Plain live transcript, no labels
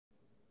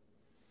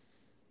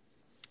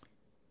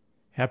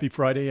Happy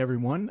Friday,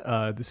 everyone.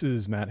 This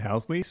is Matt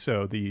Housley.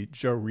 So the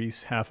Joe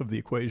Reese half of the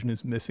equation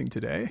is missing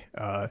today.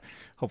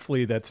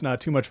 Hopefully that's not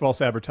too much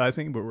false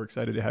advertising, but we're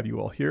excited to have you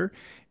all here.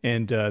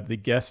 And the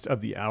guest of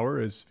the hour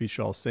is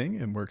Vishal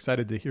Singh, and we're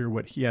excited to hear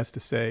what he has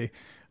to say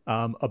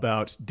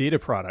about data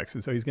products.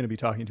 And so he's going to be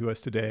talking to us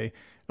today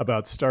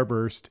about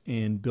Starburst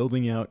and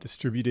building out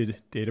distributed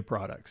data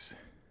products.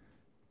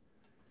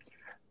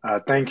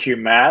 Thank you,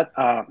 Matt.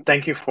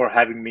 Thank you for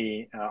having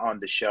me on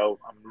the show.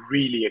 I'm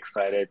really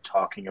excited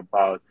talking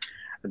about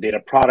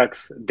data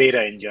products,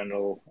 data in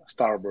general,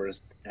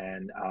 Starburst,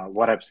 and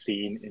what I've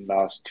seen in the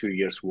last 2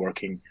 years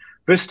working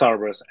with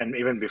Starburst. And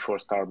even before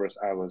Starburst,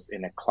 I was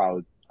in a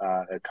cloud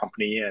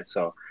company. And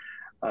so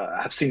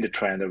I've seen the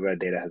trend of where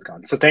data has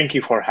gone. So thank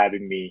you for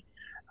having me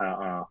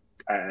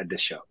at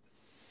this show.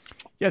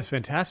 Yeah, it's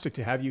fantastic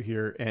to have you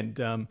here. And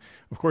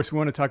of course, we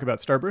want to talk about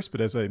Starburst, but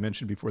as I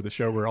mentioned before the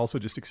show, we're also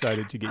just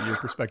excited to get your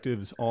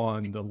perspectives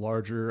on the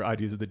larger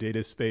ideas of the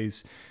data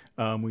space.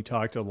 We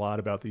talked a lot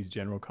about these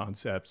general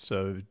concepts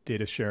of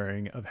data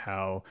sharing, of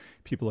how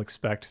people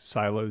expect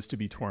silos to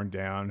be torn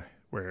down,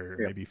 where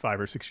Yeah. maybe 5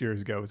 or 6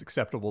 years ago it was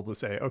acceptable to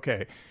say,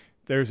 okay,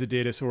 there's a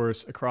data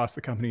source across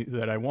the company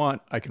that I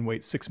want. I can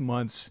wait 6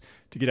 months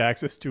to get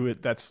access to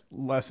it. That's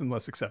less and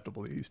less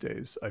acceptable these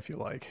days, I feel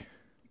like.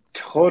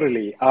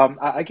 Totally.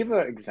 I give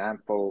an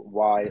example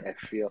why I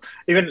feel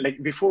even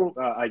like before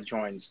I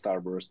joined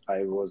Starburst,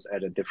 I was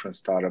at a different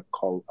startup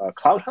called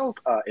Cloud Health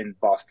in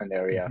Boston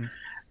area,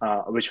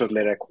 Mm-hmm. which was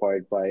later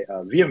acquired by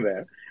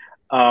VMware.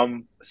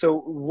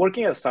 So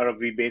working at a startup,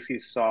 we basically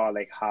saw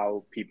like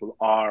how people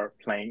are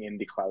playing in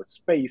the cloud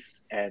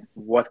space and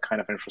what kind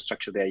of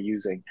infrastructure they're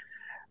using.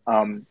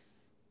 Um,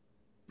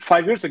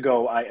 5 years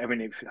ago, I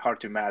mean, it's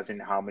hard to imagine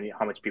how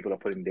much people are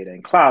putting data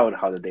in cloud,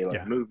 how the data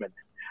Yeah. movement.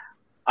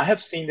 I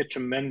have seen the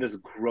tremendous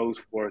growth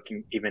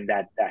working even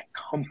that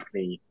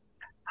company,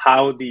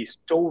 how the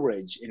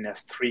storage in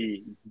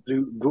S3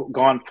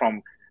 gone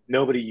from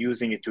nobody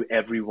using it to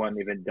everyone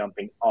even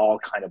dumping all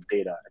kind of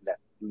data, and that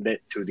led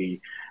to the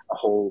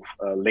whole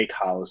lake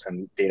house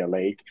and data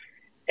lake.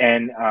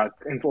 And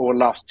for the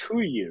last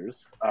 2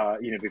 years,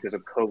 because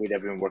of COVID,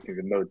 everyone working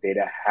remote,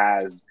 data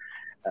has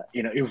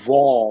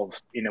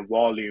evolved in a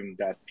volume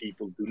that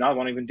people do not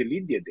want to even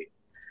delete their data,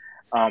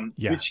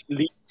 Yeah. which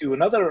leads to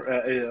another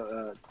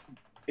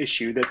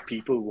issue that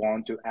people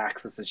want to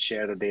access and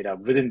share the data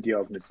within the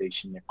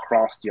organization,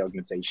 across the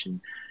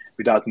organization,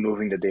 without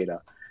moving the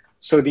data.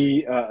 So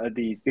the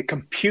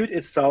compute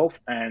itself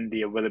and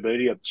the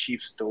availability of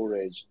cheap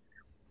storage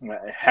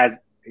has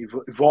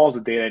evolved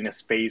the data in a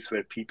space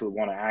where people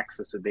want to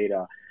access the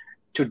data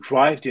to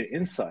drive their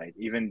insight,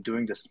 even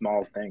doing the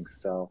small things.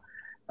 So,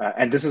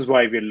 and this is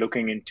why we're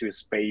looking into a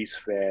space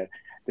where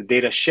the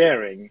data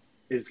sharing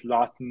is a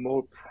lot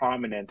more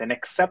prominent and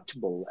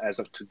acceptable as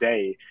of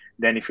today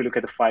than if you look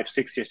at the 5,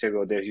 6 years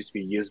ago, there used to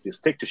be USB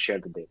stick to share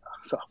the data.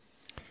 So,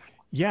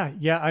 Yeah,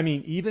 yeah. I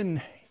mean,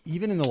 even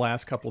in the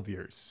last couple of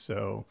years.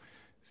 So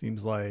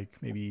seems like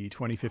maybe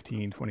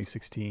 2015,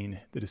 2016,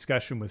 the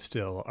discussion was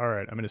still, all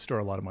right, I'm going to store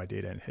a lot of my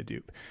data in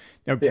Hadoop.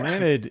 Now, yeah,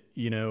 granted,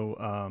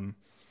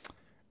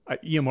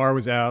 EMR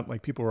was out,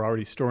 like people were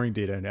already storing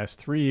data in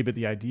S3, but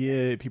the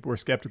idea, people were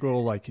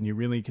skeptical, like, can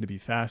it be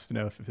fast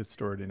enough if it's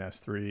stored in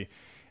S3?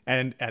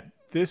 And at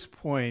this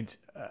point,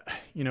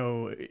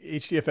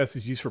 HDFS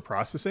is used for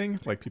processing.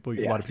 Like a lot of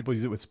yes, people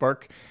use it with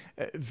Spark.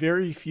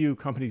 Very few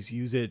companies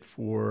use it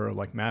for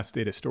like mass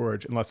data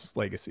storage, unless it's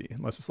legacy.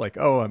 Unless it's like,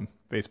 oh, I'm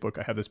Facebook.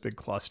 I have this big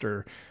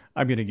cluster.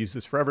 I'm going to use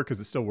this forever because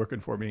it's still working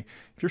for me.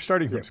 If you're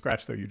starting yeah. from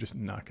scratch, though, you're just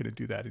not going to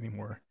do that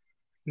anymore.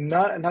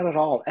 Not at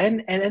all.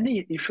 And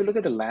if you look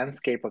at the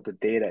landscape of the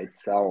data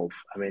itself,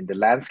 I mean, the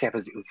landscape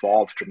has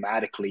evolved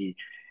dramatically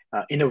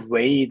in a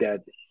way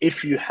that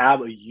if you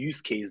have a use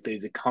case,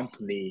 there's a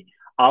company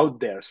out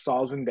there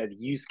solving that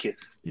use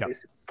case, Yep.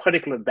 is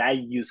particular that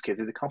use case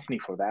is a company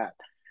for that.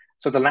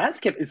 So the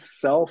landscape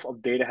itself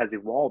of data has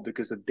evolved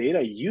because the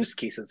data use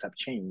cases have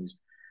changed.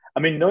 I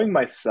mean, knowing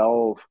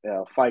myself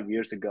 5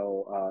 years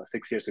ago,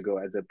 6 years ago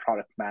as a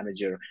product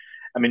manager,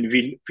 I mean,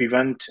 we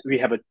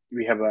have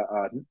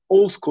a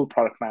old school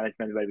product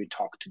management where we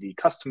talk to the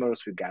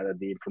customers, we gather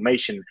the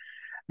information.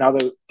 Now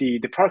the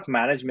product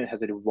management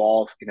has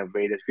evolved in a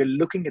way that we're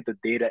looking at the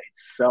data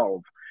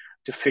itself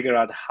to figure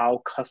out how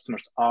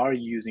customers are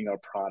using our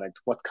product,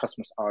 what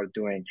customers are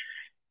doing,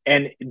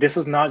 and this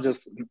is not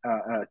just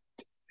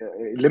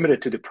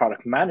limited to the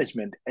product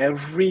management.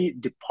 Every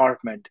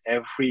department,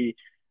 every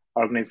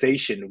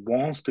organization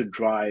wants to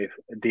drive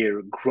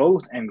their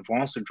growth and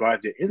wants to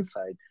drive their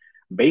insight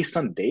based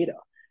on data.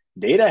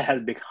 Data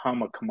has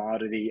become a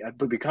commodity,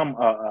 become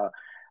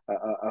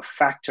a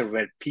factor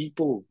where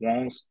people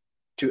want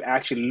to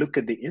actually look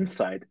at the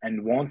insight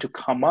and want to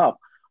come up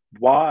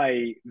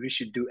why we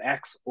should do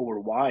X over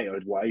Y or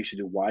why you should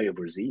do Y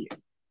over Z.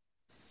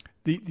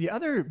 The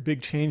other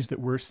big change that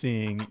we're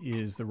seeing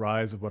is the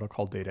rise of what I'll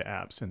call data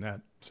apps, and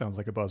that sounds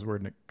like a buzzword,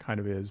 and it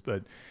kind of is.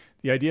 But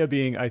the idea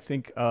being, I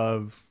think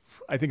of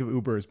I think of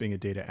Uber as being a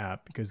data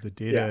app because the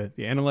Yeah. data,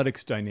 the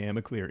analytics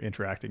dynamically are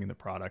interacting in the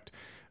product.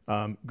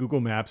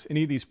 Google Maps,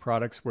 any of these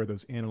products where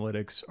those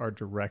analytics are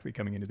directly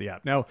coming into the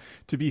app. Now,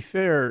 to be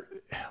fair,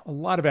 a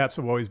lot of apps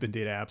have always been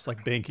data apps,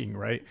 like banking,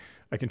 right?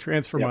 I can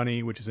transfer Yep.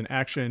 money, which is an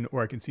action,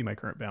 or I can see my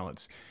current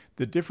balance.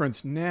 The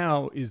difference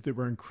now is that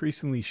we're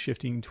increasingly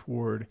shifting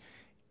toward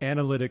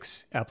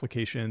analytics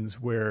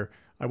applications where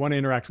I want to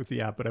interact with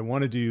the app, but I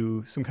want to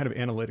do some kind of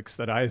analytics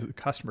that I, as the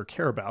customer,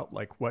 care about,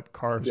 like what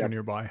cars are Yep.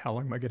 nearby, how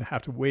long am I going to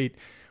have to wait,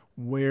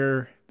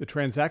 where the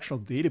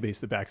transactional database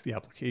that backs the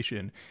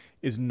application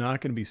is not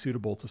going to be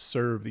suitable to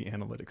serve the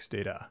analytics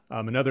data.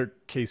 Another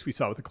case we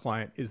saw with a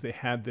client is they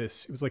had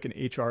this, it was like an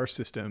HR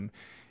system.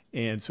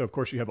 And so, of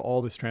course, you have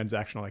all this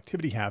transactional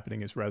activity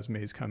happening as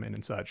resumes come in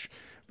and such,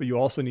 but you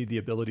also need the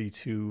ability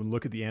to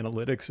look at the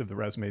analytics of the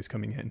resumes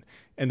coming in.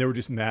 And they were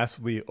just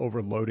massively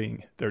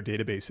overloading their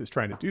databases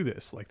trying to do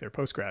this, like their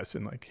Postgres,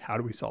 and like, how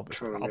do we solve this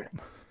Totally.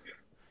 problem?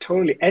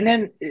 Totally. And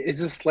then it's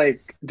just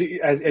like,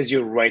 as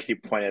you rightly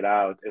pointed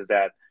out, is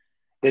that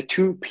the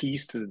two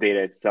pieces to the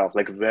data itself,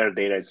 like where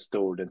data is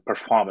stored and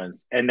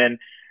performance. And then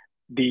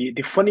the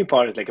funny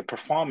part is like a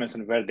performance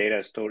and where data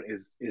is stored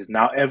is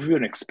now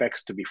everyone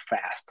expects to be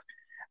fast.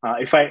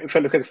 If I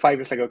look at the 5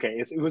 years, like okay,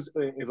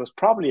 it was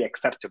probably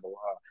acceptable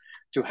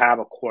to have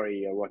a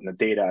query or what in the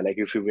data, like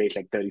if you wait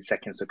like 30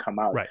 seconds to come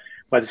out. Right.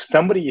 But if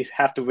somebody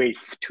have to wait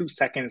 2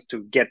 seconds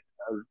to get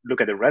a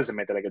look at the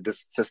resume, they're like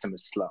this system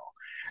is slow.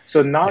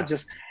 So not Yeah.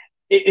 just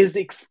it is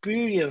the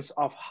experience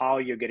of how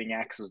you're getting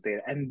access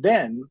data, and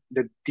then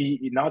the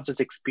not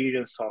just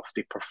experience of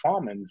the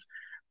performance,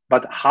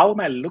 but how am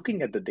I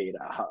looking at the data?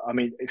 I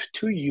mean, if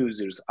two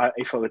users,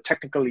 if a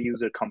technical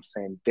user comes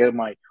in, they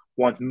might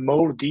want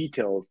more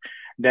details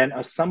than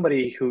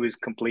somebody who is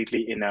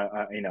completely in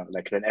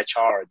like an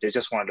HR. They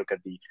just want to look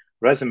at the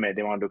resume.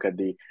 They want to look at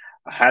the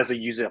has the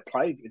user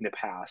applied in the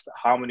past?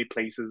 How many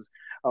places?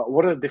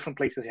 What are the different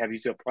places have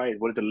user applied?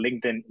 What is the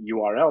LinkedIn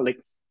URL? Like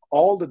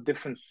all the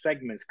different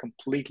segments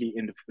completely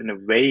in a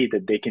way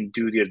that they can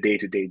do their day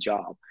to day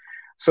job.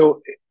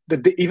 So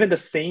even the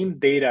same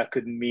data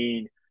could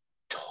mean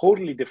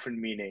totally different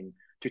meaning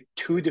to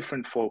two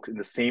different folks in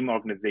the same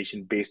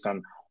organization based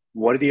on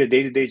what their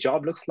day-to-day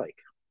job looks like.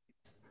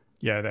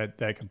 Yeah,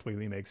 that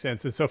completely makes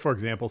sense. And so, for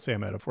example, say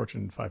I'm at a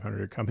Fortune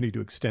 500 company. To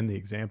extend the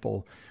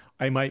example,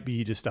 I might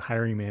be just a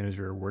hiring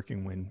manager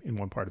working in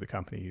one part of the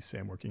company. Say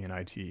I'm working in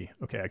IT.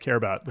 Okay, I care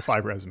about the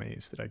 5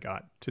 resumes that I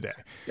got today.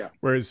 Yeah.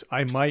 Whereas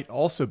I might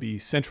also be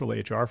central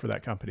HR for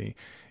that company,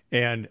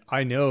 and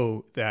I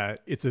know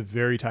that it's a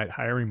very tight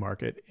hiring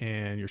market,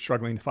 and you're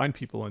struggling to find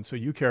people. And so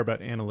you care about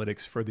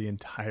analytics for the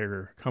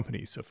entire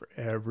company. So for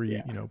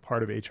every Yes.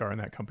 part of HR in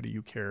that company,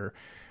 you care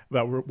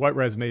about what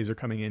resumes are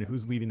coming in,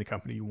 who's leaving the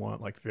company. You want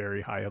like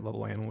very high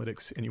level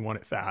analytics, and you want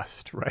it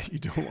fast, right? You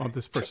don't want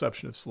this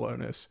perception of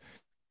slowness.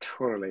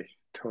 Totally,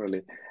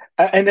 totally.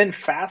 And then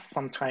fast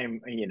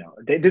sometime,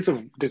 there's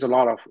a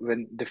lot of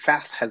when the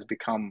fast has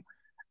become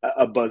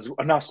a buzz,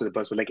 not so the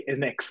buzz, but like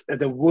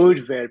the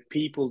word where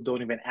people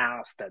don't even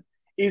ask that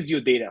is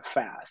your data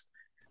fast.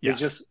 They Yeah.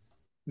 just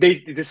they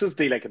this is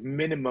the like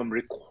minimum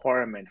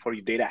requirement for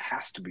your data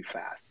has to be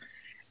fast.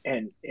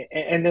 And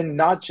then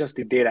not just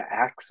the data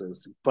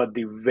access, but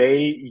the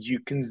way you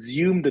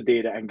consume the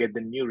data and get the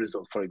new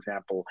result. For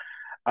example,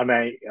 a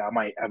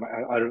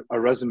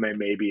resume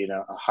may be in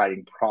a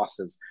hiring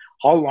process.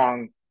 How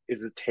long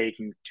is it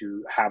taking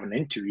to have an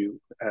interview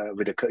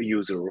with a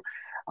user?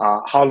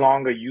 How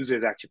long a user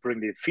is actually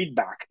putting their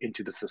feedback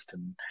into the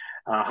system?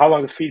 How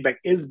long the feedback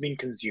is being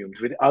consumed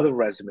with other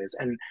resumes?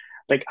 And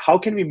like, how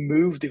can we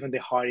move even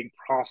the hiring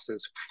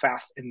process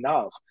fast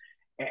enough?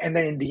 And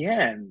then in the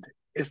end,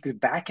 is the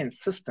backend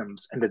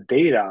systems and the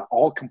data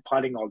all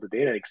compiling all the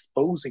data,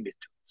 exposing it.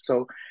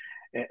 So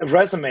a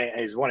resume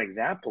is one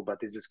example, but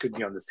this could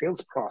be on the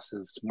sales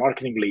process,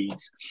 marketing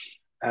leads.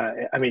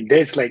 I mean,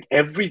 there's like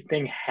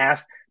everything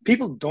has,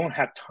 people don't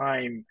have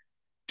time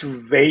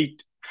to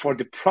wait for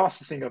the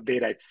processing of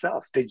data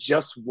itself. They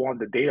just want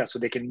the data so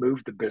they can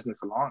move the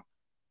business along.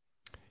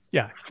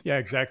 Yeah, yeah,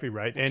 exactly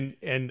right.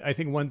 And I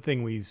think one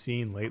thing we've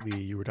seen lately,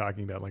 you were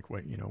talking about like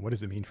what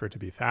does it mean for it to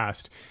be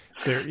fast?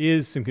 There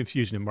is some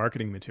confusion in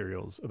marketing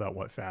materials about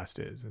what fast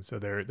is. And so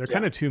there are Yeah.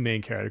 kind of two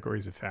main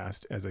categories of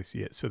fast as I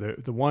see it. So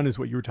the one is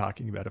what you were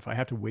talking about. If I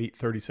have to wait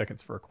 30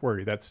 seconds for a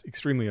query, that's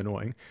extremely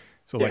annoying.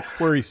 So Yeah. like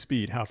query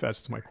speed, how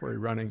fast is my query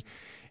running?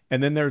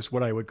 And then there's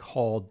what I would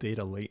call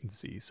data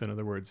latency. So, in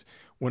other words,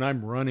 when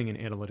I'm running an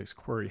analytics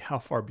query, how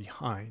far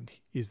behind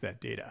is that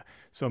data?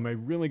 So, am I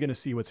really going to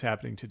see what's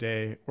happening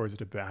today, or is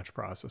it a batch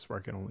process where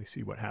I can only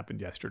see what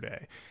happened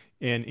yesterday?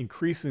 And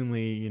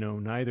increasingly,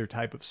 neither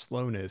type of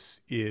slowness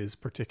is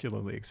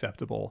particularly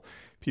acceptable.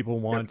 People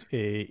Yep. want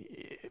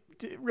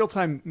real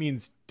time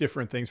means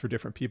different things for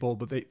different people,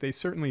 but they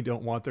certainly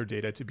don't want their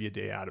data to be a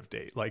day out of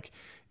date. Like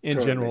in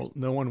Totally. general,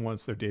 no one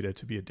wants their data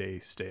to be a day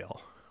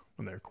stale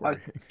when they're I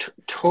querying.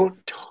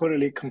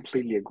 totally,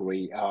 completely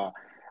agree. I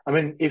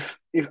mean, if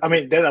I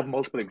mean, there are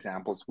multiple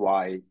examples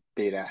why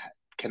data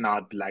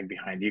cannot lag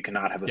behind. You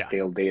cannot have a Yeah.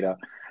 stale data.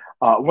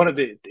 One of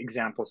the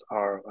examples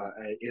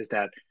is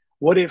that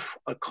what if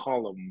a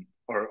column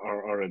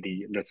or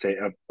the, let's say,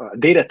 a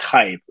data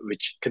type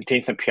which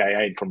contains some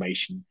PII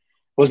information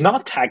was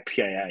not tagged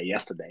PII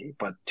yesterday,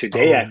 but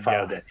today Oh I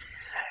found yeah. it.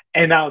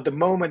 And now the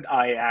moment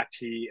I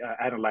actually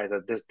analyze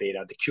this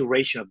data, the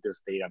curation of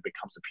this data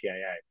becomes a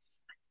PII.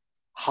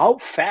 How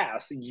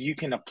fast you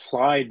can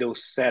apply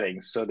those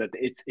settings so that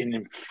it's in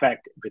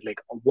effect with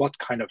like what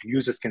kind of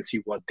users can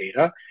see what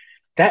data,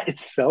 that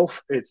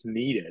itself is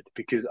needed,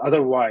 because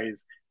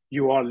otherwise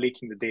you are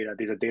leaking the data.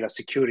 These are data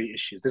security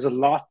issues. There's a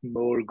lot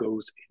more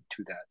goes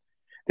into that.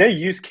 There are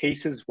use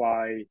cases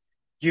why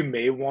you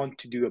may want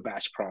to do a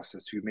batch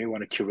process. You may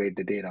want to curate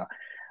the data.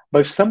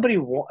 But if somebody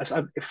wants,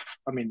 if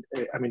I mean,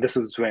 this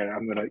is where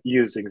I'm going to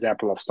use the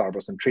example of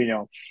Starburst and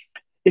Trino.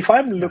 If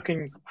I'm Yeah.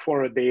 looking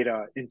for a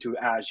data into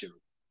Azure,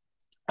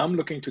 I'm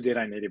looking to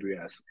data in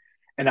AWS,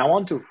 and I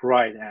want to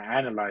write and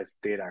analyze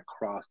data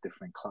across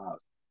different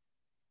clouds.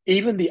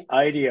 Even the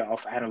idea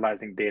of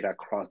analyzing data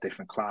across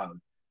different clouds,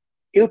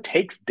 it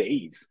takes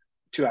days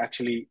to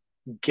actually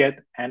get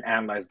and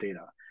analyze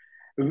data.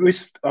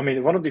 Which, I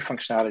mean, one of the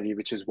functionality,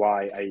 which is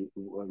why I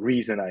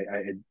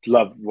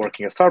love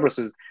working at Starburst,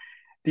 is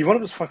the one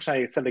of those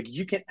functionality said like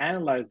you can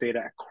analyze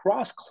data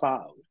across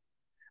cloud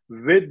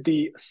with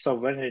the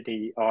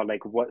sovereignty, or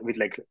like what with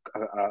like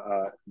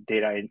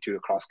data into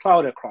across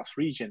cloud, across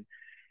region.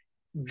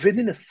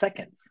 Within a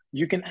seconds,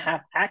 you can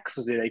have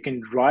access to data. You can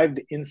drive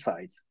the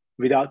insights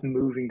without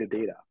moving the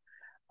data.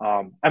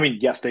 I mean,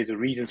 yes, there's a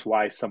reasons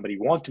why somebody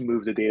want to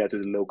move the data to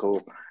the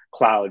local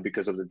cloud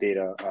because of the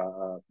data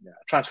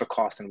transfer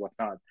costs and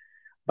whatnot.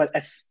 But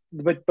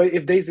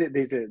if there's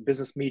a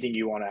business meeting,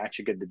 you want to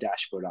actually get the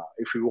dashboard out.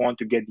 If you want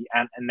to get the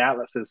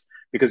analysis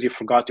because you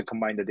forgot to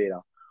combine the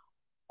data,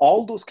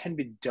 all those can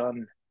be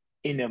done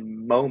in a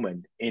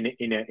moment,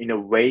 in a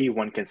way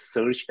one can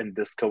search and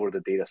discover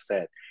the data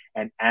set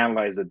and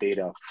analyze the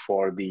data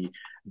for the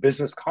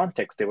business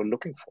context they were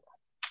looking for.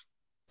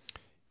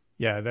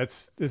 Yeah,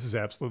 this is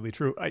absolutely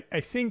true.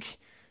 I think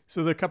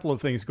so. There are a couple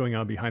of things going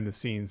on behind the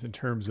scenes in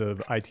terms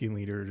of IT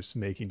leaders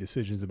making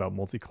decisions about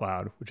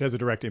multi-cloud, which has a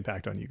direct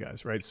impact on you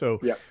guys, right? So,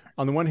 Yeah.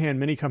 on the one hand,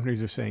 many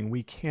companies are saying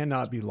we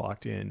cannot be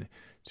locked in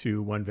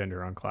to one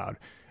vendor on cloud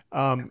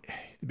um,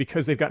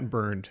 because they've gotten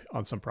burned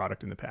on some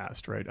product in the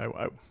past, right?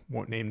 I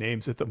won't name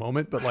names at the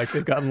moment, but like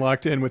they've gotten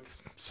locked in with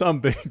some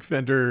big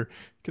vendor.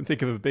 Can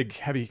think of a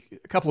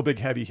couple of big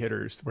heavy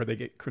hitters where they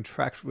get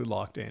contractually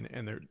locked in,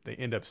 and they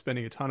end up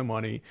spending a ton of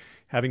money,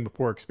 having a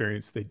poor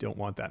experience. They don't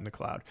want that in the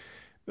cloud.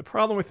 The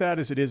problem with that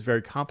is it is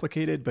very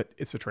complicated, but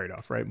it's a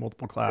trade-off, right?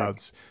 Multiple Right.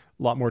 clouds,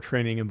 a lot more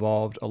training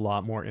involved, a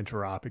lot more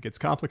interop. It gets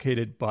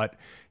complicated, but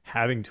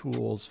having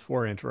tools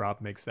for interop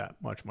makes that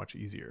much, much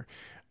easier.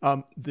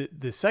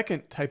 The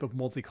second type of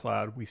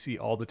multi-cloud we see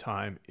all the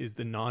time is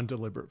the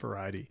non-deliberate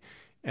variety,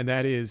 and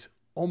that is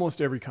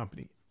almost every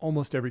company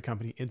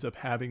ends up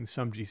having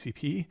some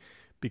GCP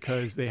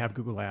because they have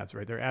Google Ads,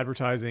 right?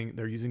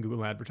 They're using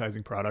Google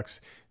advertising products.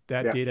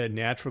 That Yeah. data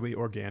naturally,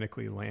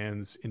 organically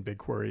lands in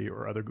BigQuery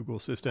or other Google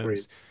Great.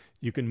 systems.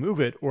 You can move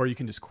it, or you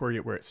can just query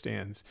it where it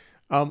stands.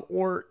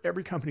 Or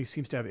every company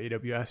seems to have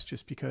AWS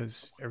just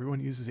because everyone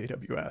uses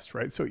AWS,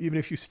 right? So even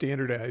if you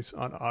standardize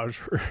on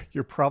Azure,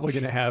 you're probably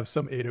going to have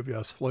some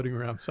AWS floating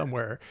around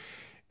somewhere.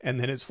 And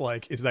then it's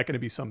like, is that going to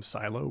be some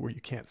silo where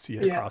you can't see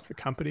it Yeah. across the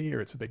company, or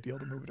it's a big deal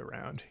to move it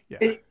around? Yeah.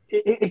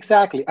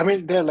 Exactly. I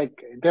mean, there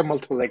are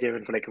multiple, like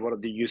even for like one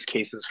of the use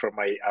cases from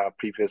my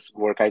previous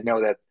work. I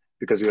know that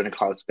because we were in a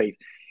cloud space,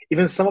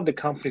 even some of the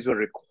companies were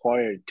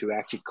required to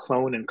actually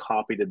clone and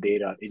copy the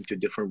data into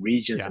different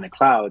regions in Yeah. a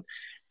cloud,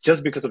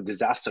 just because of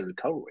disaster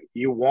recovery.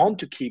 You want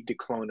to keep the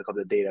clone of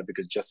the data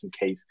because just in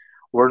case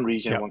one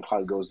region, Yeah. one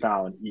cloud goes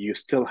down, you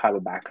still have a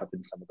backup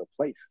in some other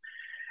place.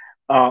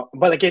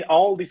 But again,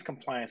 all these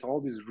compliance,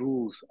 all these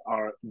rules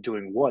are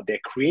doing what? They're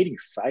creating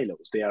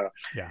silos. They are,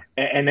 Yeah.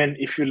 and then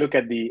if you look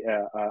at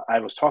I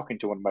was talking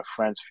to one of my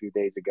friends a few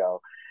days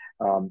ago,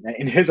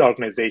 in his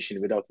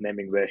organization, without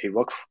naming where he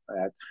worked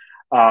at,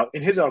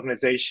 in his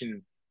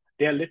organization,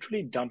 they are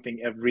literally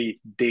dumping every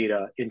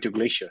data into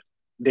Glacier.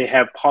 They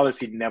have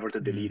policy never to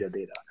delete Mm, a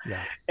data,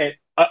 yeah.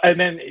 and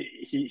then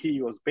he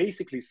was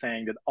basically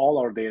saying that all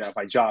our data,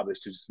 my job is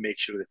to just make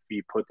sure that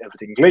we put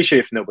everything in Glacier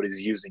if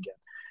nobody's using it,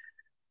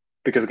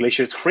 because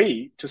Glacier is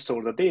free to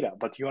store the data,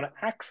 but you want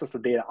to access the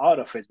data out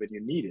of it when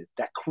you need it.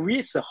 That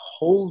creates a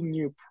whole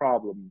new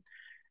problem.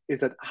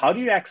 Is that how do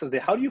you access the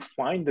how do you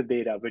find the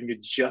data when you're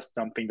just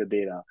dumping the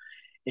data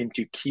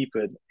into keep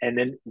it? And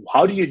then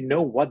how do you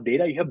know what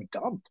data you have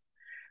dumped?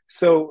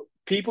 So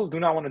people do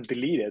not want to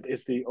delete it.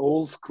 It's the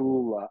old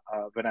school.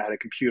 When I had a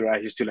computer, I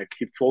used to like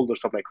keep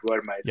folders of like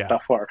where my Yeah.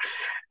 stuff are.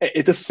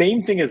 The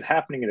same thing is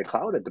happening in the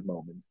cloud at the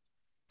moment.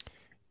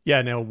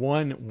 Yeah. Now,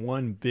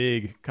 one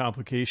big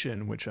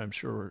complication, which I'm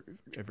sure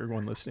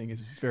everyone listening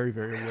is very,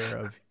 very aware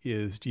of,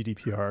 is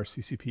GDPR,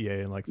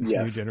 CCPA, and like this new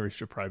Yes.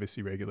 generation of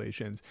privacy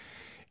regulations.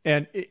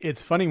 And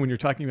it's funny when you're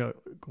talking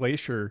about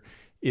Glacier,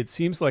 it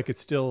seems like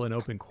it's still an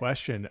open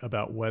question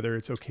about whether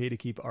it's okay to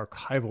keep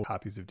archival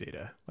copies of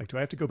data. Like, do I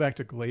have to go back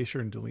to Glacier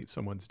and delete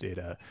someone's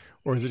data?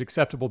 Or is it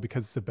acceptable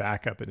because it's a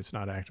backup and it's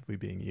not actively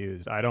being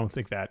used? I don't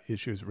think that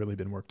issue has really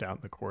been worked out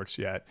in the courts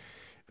yet,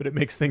 but it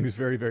makes things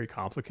very, very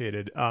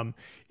complicated.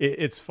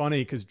 It's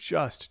funny because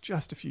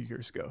just a few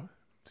years ago,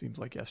 seems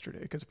like yesterday,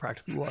 because it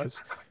practically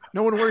was,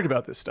 no one worried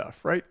about this stuff,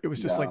 right? It was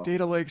just like No.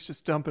 data lakes,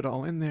 just dump it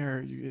all in there.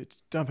 You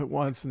dump it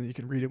once and then you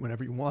can read it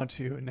whenever you want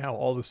to. And now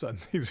all of a sudden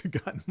things have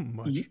gotten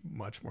Y-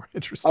 much more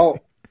interesting. Oh,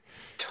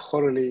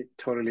 totally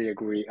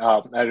agree.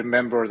 I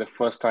remember the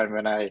first time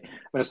when I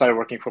started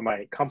working for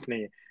my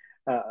company,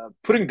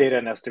 putting data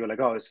in S3, we're like,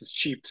 oh, this is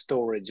cheap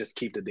storage. Just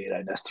keep the data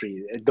in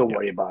S3. Don't Yeah.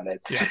 worry about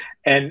it. Yeah.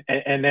 And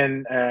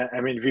then I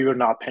mean, we were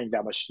not paying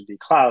that much to the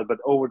cloud, but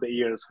over the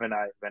years, when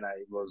I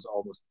was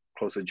almost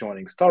close to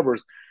joining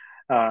Starburst,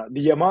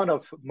 the amount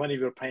of money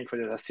we were paying for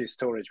the S3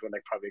 storage were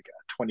like probably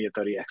 20 or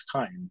 30x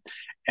time.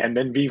 And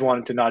then we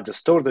wanted to not just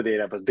store the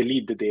data, but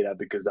delete the data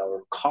because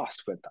our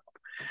cost went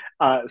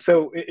up.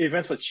 So it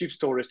went from cheap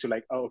storage to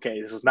like, oh,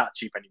 okay, this is not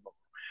cheap anymore.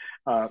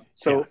 Yeah.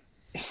 So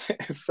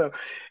so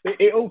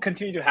it will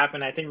continue to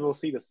happen. I think we'll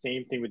see the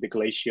same thing with the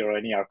Glacier or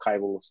any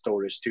archival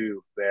storage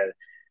too, where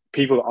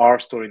people are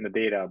storing the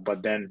data,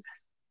 but then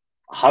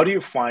how do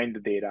you find the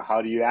data?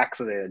 How do you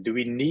access it? Do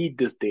we need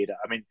this data?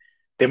 I mean,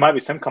 there might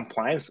be some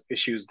compliance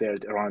issues there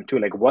around too.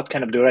 Like, what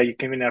kind of data you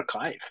can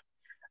archive?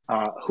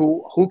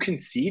 Who can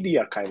see the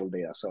archival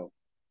data? So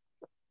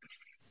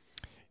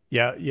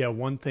Yeah. Yeah.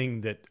 One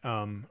thing that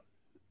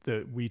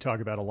that we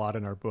talk about a lot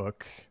in our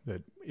book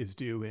that is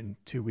due in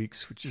 2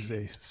 weeks, which is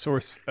a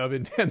source of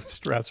intense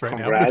stress right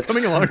now, but it's congrats,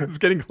 coming along. It's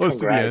getting close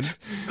to the end.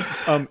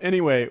 congrats.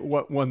 Anyway,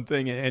 what one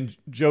thing, and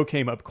Joe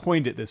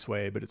coined it this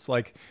way, but it's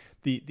like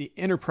the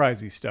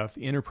enterprisey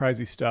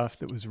stuff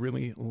that was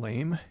really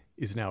lame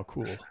is now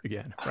cool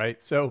again,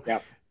 right? So Yeah,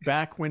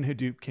 back when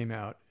Hadoop came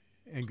out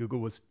and Google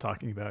was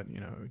talking about,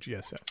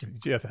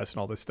 GFS and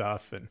all this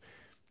stuff and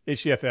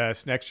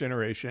HDFS, next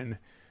generation,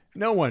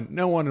 no one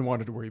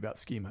wanted to worry about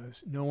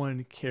schemas. No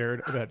one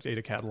cared about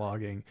data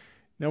cataloging.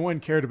 No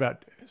one cared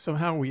about,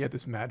 somehow we had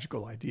this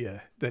magical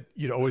idea that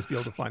you'd always be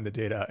able to find the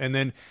data. And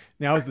then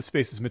now as the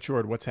space has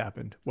matured, what's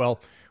happened? Well,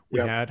 we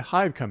yeah. had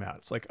Hive come out.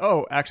 It's like,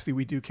 oh, actually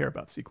we do care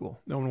about SQL.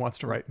 No one wants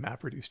to write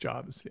map reduce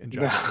jobs in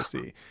No.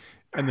 JavaRC.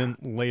 And then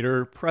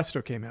later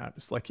Presto came out.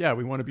 It's like, yeah,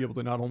 we want to be able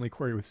to not only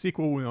query with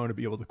SQL, we want to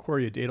be able to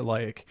query a data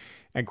lake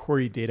and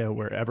query data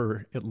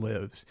wherever it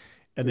lives.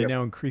 And then Yep,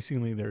 now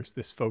increasingly there's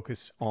this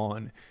focus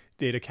on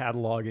data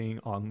cataloging,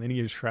 on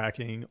lineage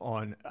tracking,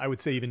 on, I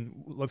would say,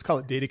 even let's call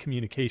it data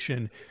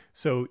communication.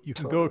 So you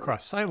can go totally.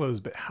 across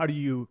silos, but how do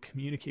you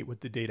communicate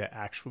what the data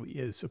actually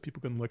is so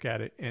people can look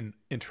at it and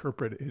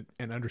interpret it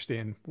and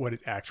understand what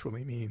it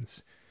actually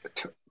means?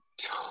 T-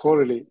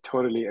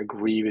 totally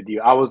agree with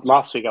you. I was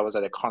last week. I was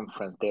at a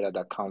conference,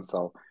 Data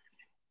Council,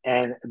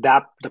 and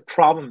that the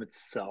problem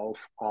itself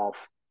of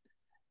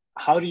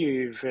how do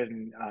you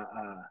even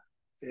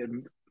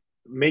um,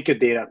 make a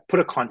data, put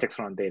a context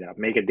around data,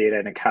 make a data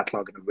in a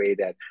catalog in a way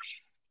that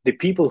the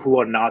people who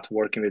are not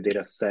working with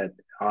data set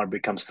are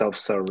become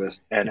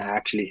self-service and Yeah,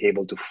 actually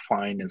able to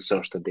find and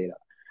search the data.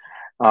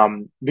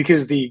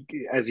 Because the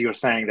as you're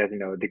saying that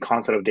the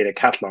concept of data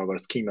catalog or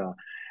schema,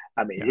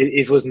 I mean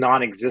yeah, it was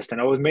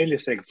non-existent. I was mainly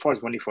saying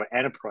first only for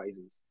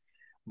enterprises,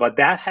 but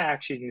that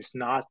actually is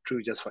not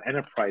true just for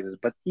enterprises,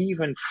 but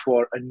even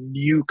for a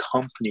new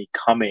company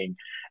coming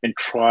and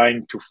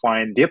trying to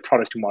find their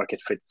product to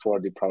market fit for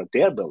the product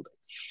they are building.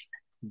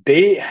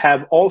 They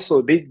have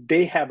also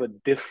they have a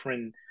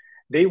different.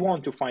 They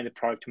want to find a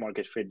product to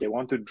market fit. They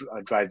want to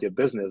drive their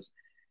business.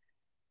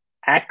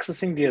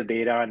 Accessing their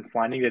data and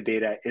finding the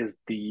data is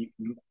the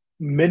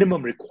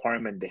minimum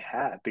requirement they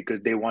have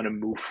because they want to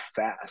move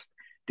fast.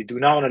 They do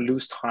not want to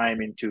lose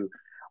time into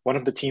one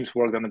of the teams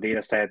worked on a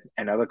data set,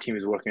 another team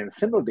is working on a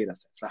similar data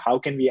set. So how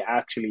can we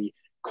actually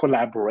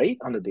collaborate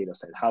on the data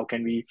set? How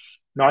can we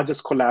not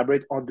just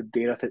collaborate on the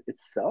data set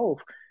itself,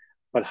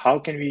 but how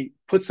can we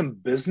put some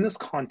business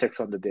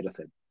context on the data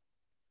set?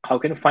 How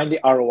can we find the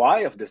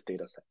ROI of this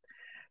data set?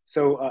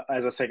 So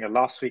as I was saying,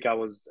 last week I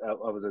was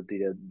at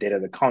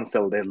the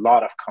council. There are a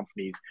lot of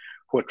companies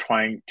who are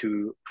trying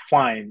to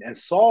find and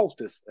solve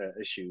these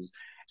issues,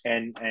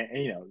 and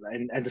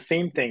the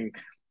same thing.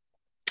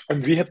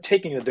 And we have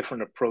taken a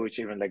different approach.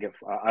 Even like if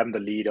I'm the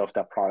lead of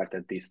that product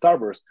at the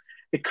Starburst,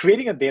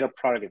 creating a data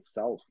product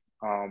itself.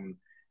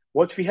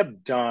 What we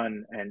have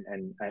done,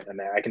 and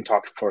I can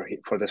talk for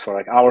this for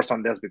like hours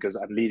on this because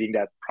I'm leading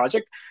that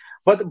project.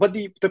 But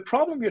the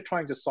problem we're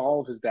trying to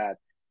solve is that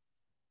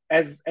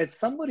as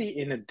somebody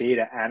in a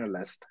data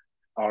analyst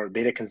or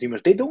data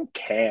consumers, they don't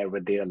care where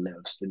data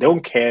lives. They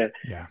don't care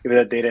yeah, if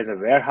the data is in a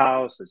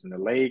warehouse, is in a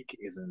lake,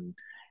 is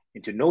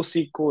into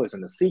NoSQL, is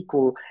in a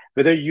SQL,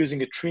 whether you're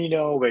using a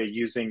Trino, whether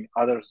you're using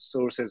other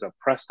sources of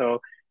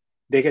Presto,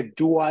 they get,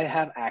 do I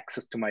have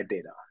access to my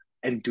data?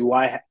 And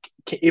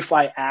if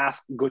I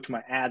ask, go to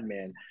my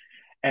admin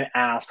and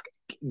ask,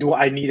 do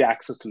I need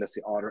access to, let's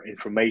say, order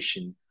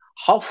information?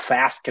 How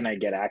fast can I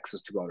get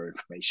access to order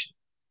information?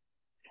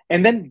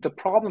 And then the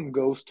problem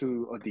goes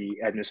to the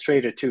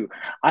administrator too.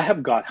 I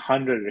have got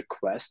 100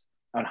 requests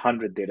on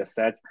 100 data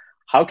sets.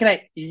 How can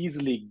I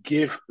easily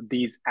give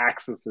these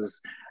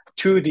accesses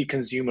to the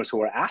consumers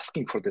who are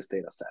asking for this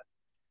data set?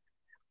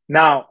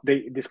 Now,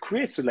 this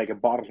creates like a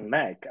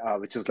bottleneck,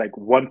 which is like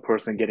one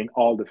person getting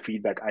all the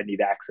feedback. I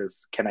need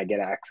access. Can I get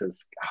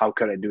access? How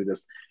can I do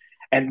this?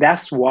 And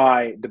that's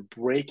why the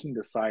breaking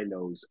the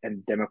silos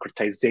and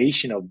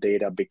democratization of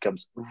data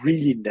becomes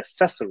really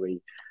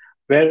necessary,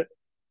 where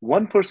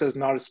one person is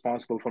not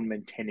responsible for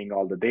maintaining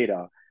all the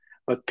data,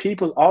 but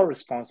people are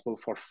responsible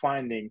for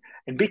finding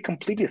and be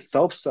completely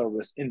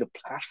self-service in the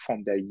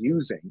platform they're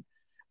using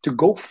to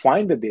go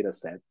find the data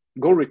set,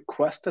 go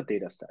request a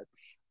data set,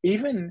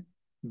 even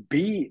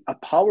be a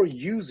power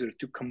user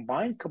to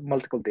combine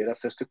multiple data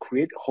sets to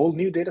create a whole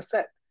new data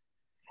set.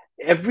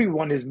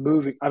 Everyone is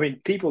moving. I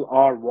mean, people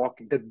are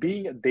walking, that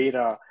being a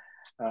data,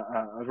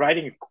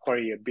 writing a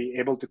query, be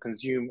able to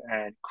consume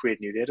and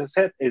create new data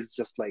set is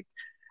just like,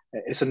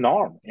 it's a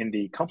norm in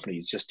the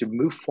companies just to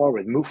move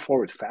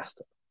forward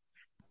faster.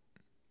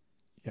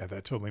 Yeah,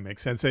 that totally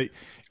makes sense.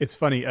 It's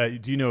funny.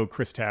 Do you know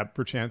Chris Tabb,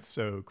 perchance?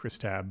 So Chris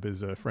Tabb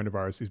is a friend of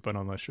ours. He's been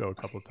on the show a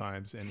couple of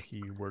times, and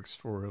he works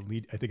for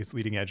I think it's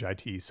Leading Edge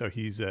IT. So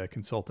he's a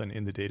consultant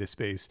in the data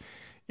space.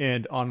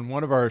 And on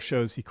one of our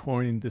shows, he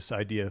coined this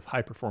idea of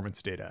high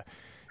performance data.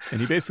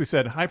 And he basically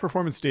said high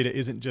performance data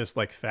isn't just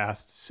like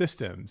fast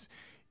systems.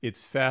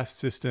 It's fast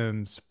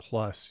systems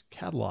plus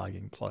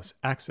cataloging plus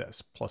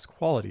access plus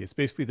quality. It's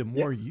basically the Yeah,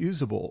 more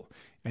usable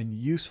and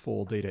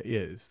useful data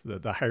is,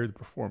 the higher the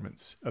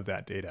performance of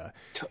that data.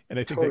 And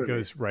I think that totally.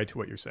 goes right to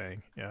what you're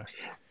saying. Yeah.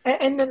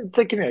 And then,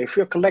 like, if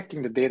you're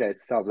collecting the data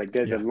itself, like,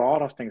 there's a Yeah.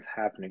 lot of things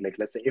happening. Like,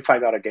 let's say if I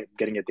gotta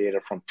getting a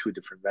data from two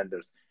different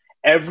vendors,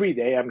 every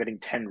day I'm getting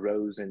 10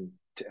 rows and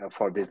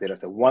for this data.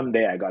 So one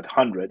day I got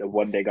 100, and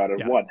one day I got a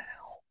Yeah. one.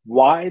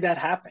 Why that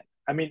happened?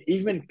 I mean,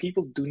 even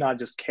people do not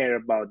just care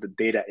about the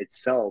data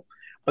itself,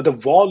 but the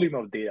volume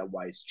of data,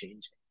 why it's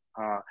changing.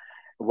 Uh,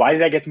 why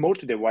did I get more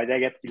today? Why did I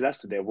get less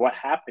today? What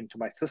happened to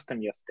my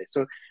system yesterday?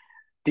 So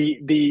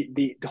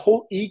the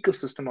whole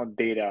ecosystem of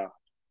data,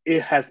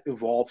 it has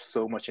evolved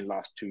so much in the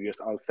last 2 years,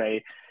 I'll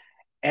say,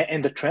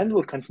 and the trend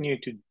will continue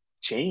to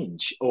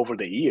change over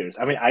the years.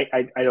 I mean,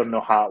 I don't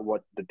know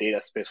what the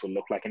data space will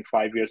look like in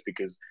 5 years,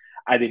 because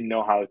I didn't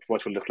know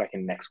what will look like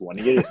in the next 1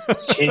 year.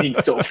 It's changing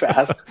so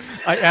fast.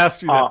 I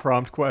asked you that Uh,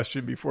 prompt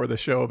question before the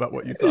show about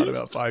what you thought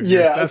about 5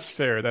 years. That's yes,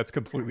 fair. That's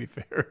completely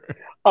fair.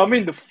 I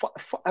mean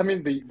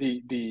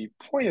the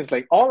point is,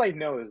 like, all I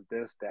know is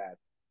this, that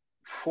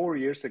 4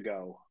 years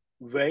ago,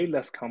 very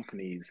less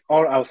companies,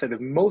 or I would say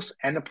that most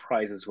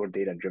enterprises were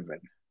data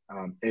driven.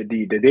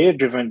 The data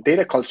driven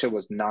data culture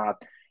was not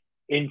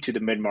into the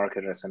mid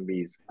market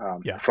SMBs,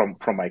 Yeah.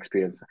 from my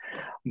experience,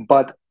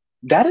 but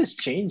that is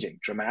changing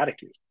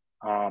dramatically,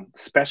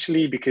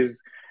 especially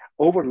because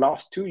over the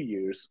last 2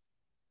 years,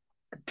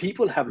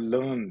 people have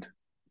learned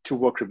to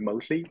work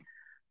remotely,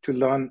 to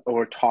learn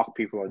or talk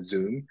people on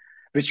Zoom,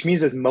 which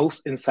means that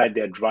most insight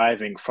they're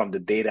driving from the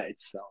data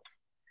itself.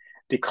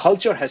 The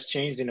culture has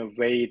changed in a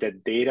way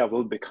that data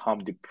will become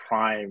the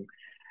prime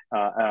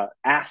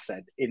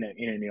asset in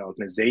an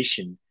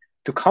organization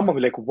to come up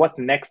with, like, what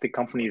next the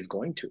company is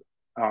going to.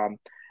 Um,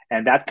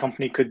 and that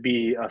company could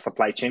be a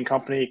supply chain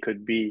company,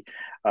 could be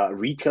a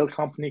retail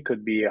company,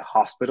 could be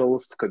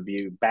hospitals, could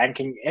be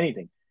banking,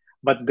 anything.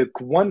 But the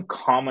one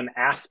common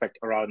aspect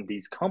around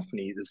these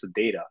companies is the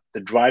data, the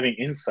driving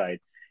insight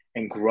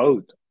and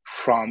growth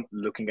from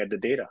looking at the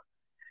data.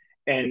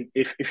 And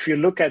if you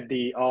look at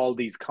all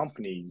these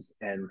companies,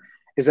 and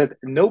is that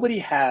nobody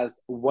has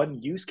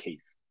one use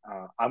case.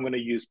 I'm going to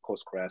use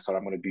Postgres, or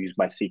I'm going to use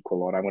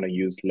MySQL, or I'm going to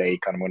use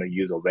Lake, and I'm going to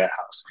use a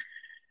warehouse.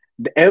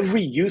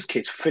 Every use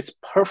case fits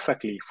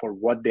perfectly for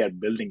what they are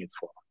building it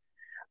for.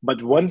 But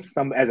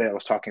as I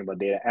was talking about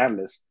data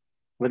analysts,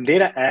 when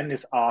data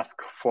analysts ask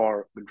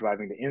for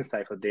driving the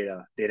insight for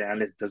data, data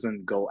analyst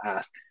doesn't go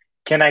ask,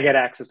 can I get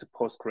access to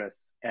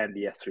Postgres and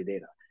the S3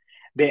 data?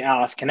 They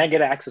ask, can I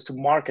get access to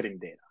marketing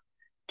data?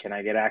 Can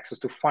I get access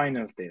to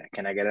finance data?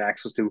 Can I get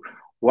access to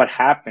what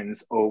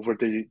happens over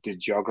the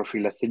geography,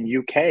 let's say in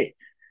UK?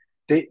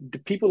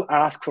 The people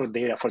ask for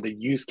data for the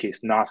use case,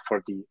 not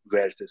for the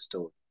where it is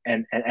stored.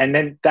 And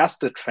then that's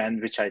the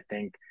trend which I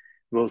think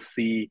we'll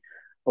see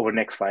over the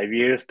next 5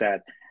 years,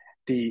 that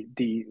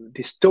the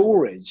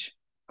storage,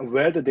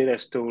 where the data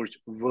is stored,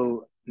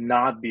 will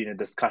not be in a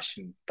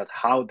discussion, but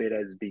how data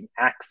is being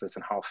accessed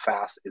and how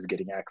fast is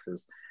getting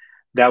accessed.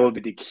 That will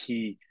be the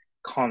key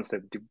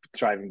concept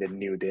driving the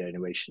new data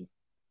innovation.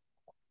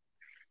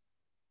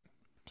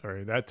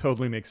 Sorry, that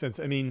totally makes sense.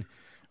 I mean,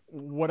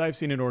 what I've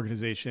seen in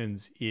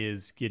organizations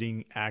is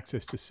getting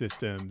access to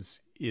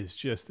systems is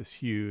just this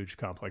huge,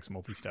 complex,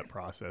 multi-step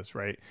process,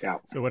 right? Yeah.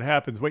 So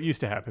what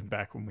used to happen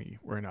back when we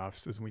were in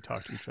offices and we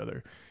talked to each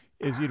other,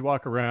 is you'd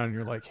walk around and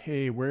you're like,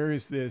 hey, where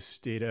is this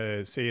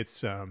data? Say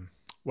it's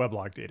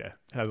weblog data.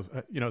 It has,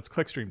 it's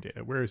clickstream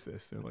data. Where is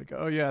this? They're like,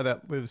 oh yeah,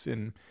 that lives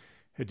in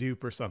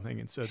Hadoop or something.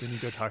 And so then you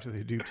go talk to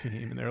the Hadoop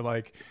team and they're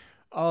like,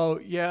 oh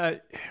yeah,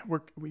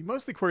 we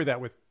mostly query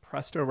that with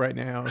Presto right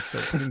now, so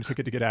put in a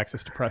ticket to get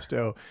access to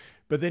Presto.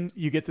 But then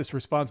you get this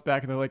response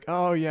back, and they're like,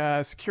 "Oh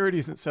yeah, security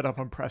isn't set up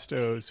on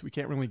Prestos. We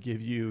can't really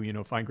give you,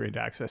 fine grained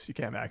access. You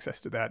can't have access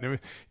to that." And it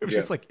was Yeah,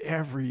 just like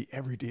every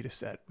data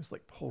set was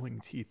like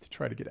pulling teeth to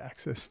try to get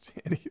access to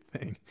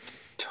anything.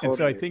 And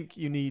so I totally. think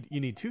you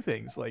need two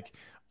things. Like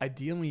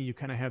ideally, you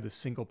kind of have this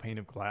single pane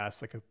of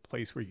glass, like a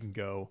place where you can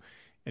go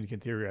and you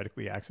can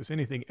theoretically access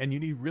anything. And you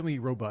need really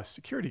robust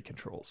security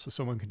controls, so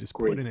someone can just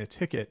put Great. in a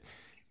ticket,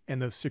 and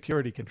those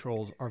security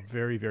controls are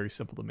very very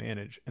simple to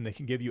manage, and they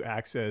can give you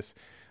access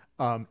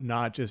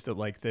not just at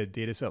like the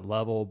data set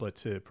level, but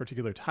to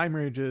particular time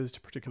ranges,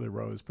 to particular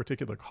rows,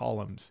 particular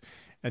columns.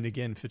 And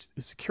again,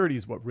 security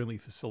is what really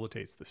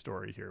facilitates the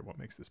story here, what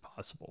makes this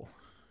possible.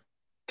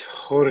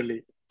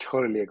 Totally,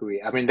 totally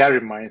agree. I mean, that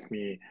reminds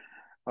me,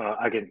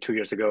 again, 2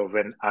 years ago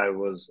when I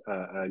was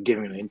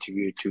giving an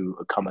interview to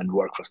come and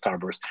work for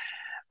Starburst.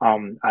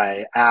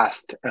 I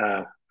asked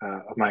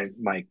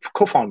my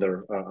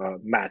co-founder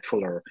Matt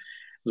Fuller,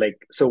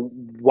 like, so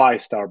why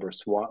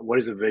Starburst? What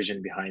is the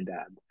vision behind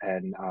that?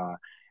 And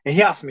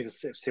he asked me the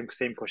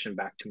same question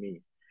back to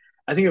me.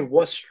 I think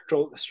what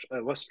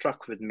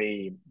struck with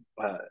me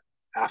uh,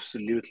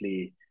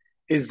 absolutely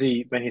is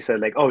the when he said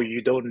like, oh,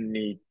 you don't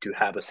need to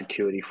have a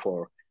security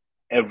for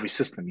every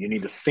system. You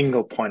need a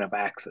single point of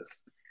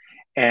access,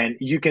 and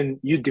you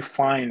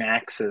define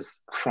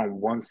access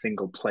from one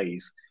single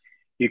place.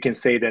 You can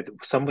say that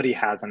somebody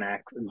has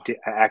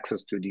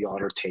access to the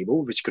order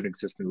table, which could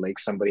exist in Lake.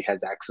 Somebody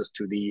has access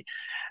to the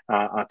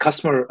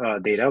customer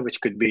data,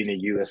 which could be in the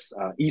US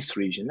East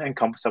region, and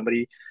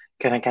somebody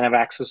can have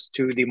access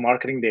to the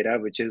marketing data,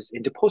 which is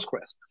into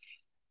Postgres.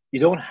 You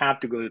don't have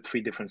to go to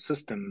three different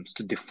systems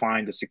to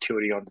define the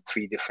security on the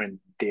three different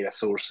data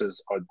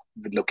sources or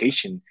the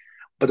location,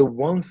 but the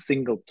one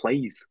single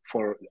place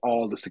for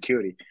all the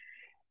security.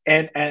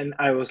 And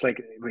I was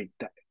like, wait,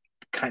 that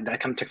kind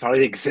of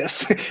technology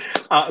exists.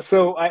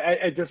 So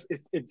I just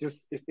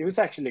it was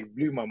actually like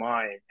blew my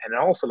mind, and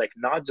also like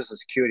not just the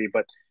security,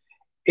 but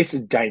it's a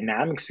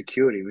dynamic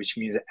security, which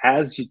means that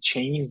as you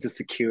change the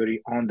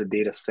security on the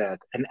data set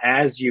and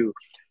as you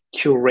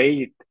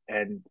curate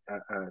and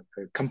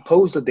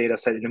compose the data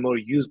set in a more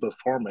usable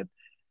format,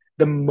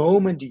 the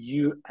moment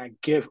you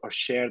give or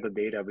share the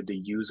data with the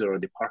user or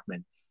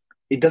department,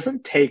 it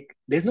doesn't take,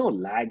 there's no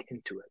lag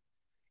into it.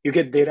 You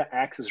get data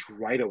access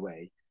right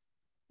away.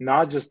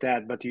 Not just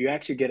that, but you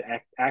actually get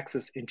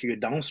access into your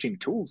downstream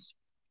tools.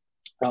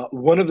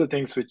 One of the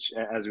things which,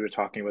 as we were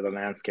talking about the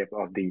landscape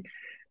of the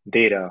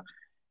data,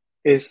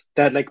 is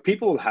that like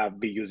people have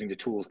be using the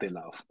tools they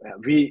love.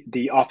 We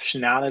the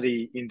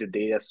optionality in the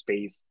data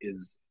space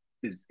is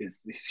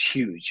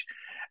huge,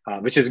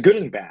 which is good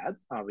and bad.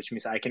 Which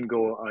means I can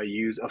go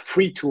use a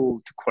free tool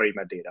to query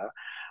my data.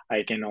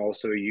 I can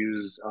also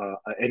use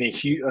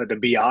the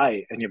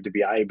BI, any of the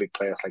BI big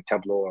players like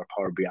Tableau or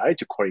Power BI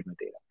to query my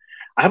data.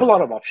 I have a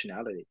lot of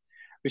optionality,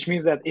 which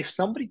means that if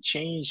somebody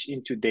changed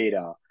into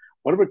data,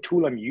 whatever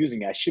tool I'm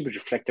using, I should be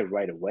reflected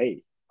right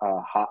away.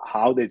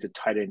 How there's a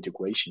tighter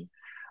integration.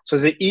 So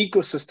the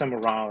ecosystem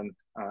around,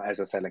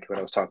 as I said, like when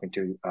I was talking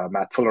to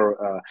Matt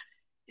Fuller,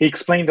 he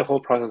explained the whole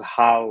process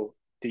how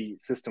the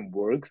system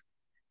works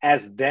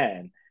as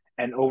then.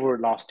 And over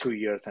the last 2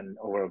 years and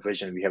over a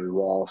vision, we have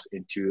evolved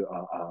into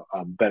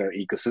a better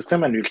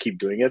ecosystem, and we'll keep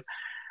doing it.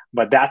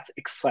 But that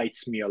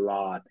excites me a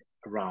lot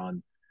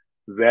around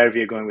where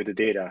we are going with the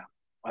data.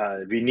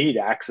 We need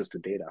access to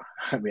data.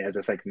 I mean, as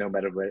I said, no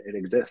matter where it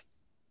exists.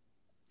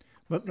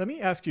 Let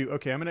me ask you,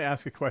 okay, I'm going to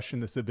ask a question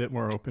that's a bit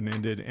more open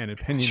ended and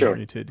opinion Sure.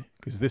 oriented,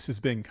 because this has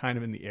been kind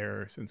of in the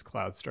air since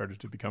cloud started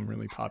to become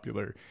really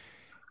popular.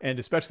 And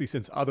especially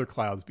since other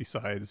clouds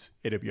besides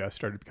AWS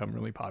started to become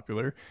really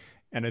popular.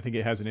 And I think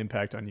it has an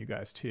impact on you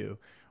guys too.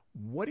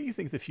 What do you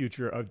think the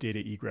future of data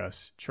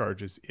egress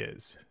charges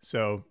is?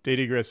 So,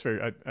 data egress,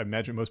 I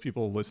imagine most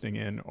people listening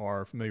in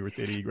are familiar with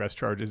data egress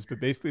charges, but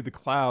basically the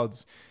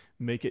clouds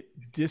make it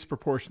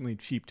disproportionately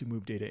cheap to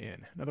move data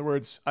in. In other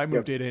words, I move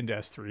Yep. data into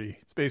S3.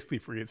 It's basically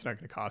free. It's not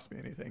going to cost me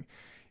anything.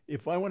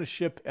 If I want to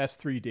ship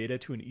S3 data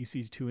to an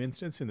EC2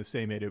 instance in the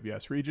same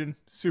AWS region,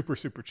 super,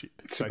 super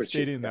cheap. If I Super stayed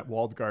cheap. in Yeah. that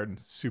walled garden,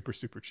 super,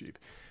 super cheap.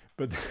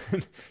 But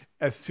then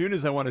as soon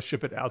as I want to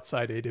ship it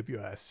outside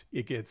AWS,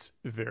 it gets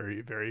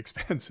very, very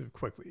expensive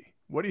quickly.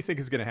 What do you think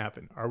is going to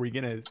happen?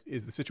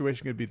 Is the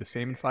situation going to be the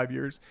same in 5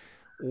 years?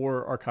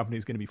 Or are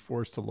companies going to be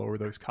forced to lower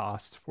those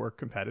costs for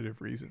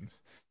competitive reasons?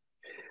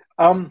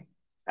 Um,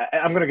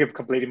 I'm going to give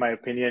completely my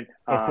opinion.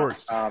 Of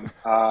course.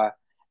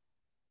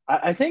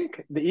 I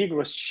think the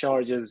egress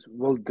charges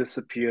will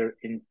disappear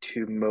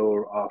into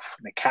more of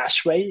the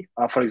cache way.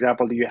 For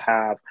example, you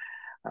have,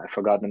 I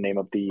forgot the name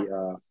of the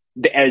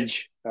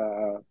edge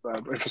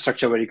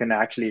infrastructure where you can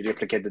actually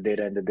replicate the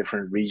data in the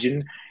different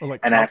region Oh,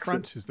 like and access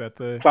CloudFront? Is that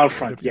the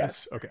CloudFront. AWS?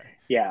 Yes, Okay.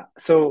 yeah.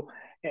 So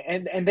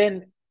and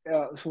then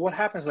so what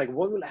happens? Like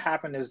what will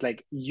happen is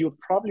like you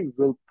probably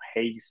will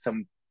pay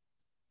some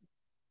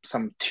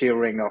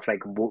tiering of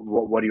like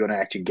what do you want to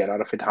actually get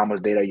out of it, how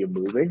much data you're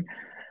moving.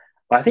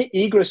 But I think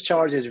egress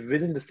charges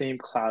within the same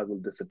cloud will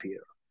disappear.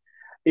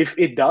 If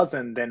it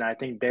doesn't, then I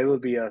think there will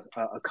be a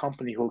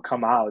company who will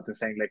come out and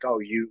saying like, oh,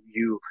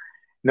 you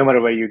no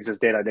matter where you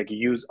exist data, like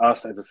use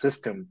us as a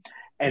system,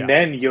 and Yeah.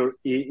 then your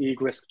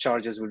egress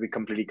charges will be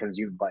completely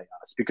consumed by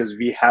us because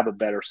we have a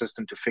better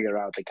system to figure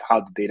out like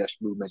how the data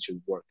movement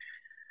should work.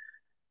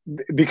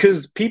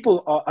 Because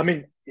people are, I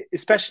mean,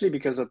 especially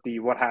because of the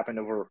what happened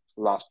over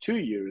the last 2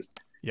 years,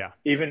 Yeah.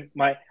 even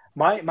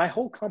my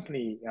whole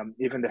company,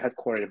 even the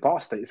headquarters in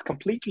Boston, is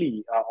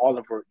completely all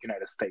over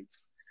United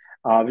States.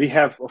 We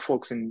have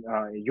folks in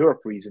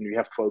Europe region. We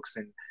have folks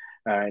in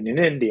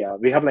India.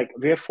 We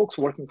have folks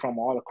working from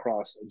all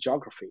across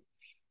geography,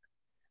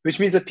 which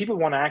means that people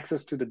want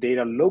access to the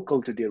data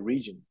local to their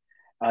region.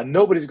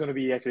 Nobody's going to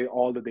be actually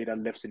all the data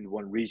lives in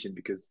one region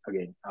because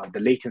again the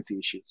latency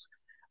issues.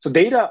 So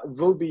data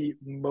will be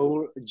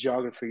more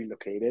geography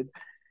located,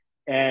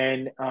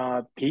 and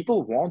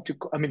people want to.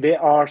 I mean, there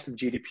are some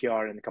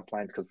GDPR and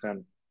compliance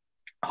concern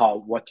how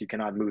what you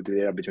cannot move the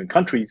data between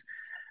countries.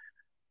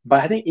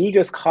 But I think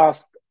egress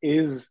cost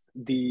is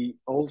the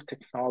old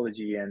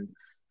technology, and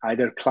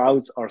either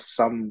clouds or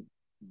some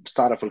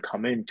startup will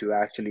come in to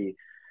actually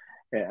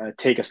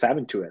take a stab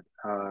into it.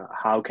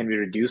 How can we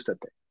reduce that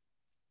thing?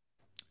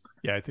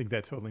 Yeah, I think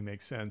that totally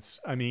makes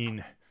sense. I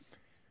mean,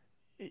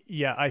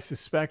 yeah, I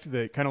suspect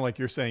that kind of like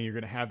you're saying, you're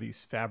going to have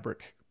these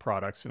fabric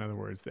products, in other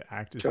words, that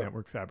act as Sure.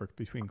 network fabric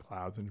between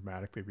clouds and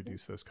dramatically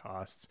reduce those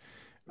costs.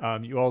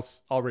 You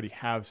also already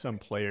have some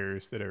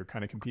players that are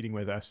kind of competing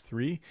with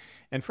S3,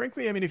 and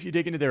frankly, I mean, if you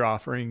dig into their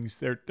offerings,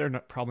 they're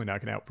not, probably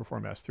not going to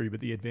outperform S3. But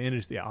the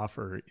advantage they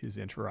offer is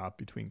interop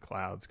between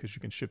clouds because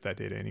you can ship that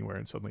data anywhere,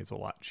 and suddenly it's a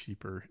lot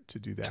cheaper to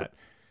do T- that.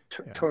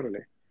 Yeah. Totally.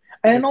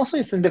 And Well, also,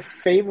 it's in the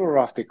favor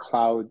of the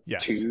cloud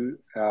yes. too,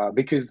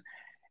 because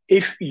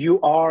if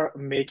you are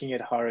making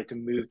it harder to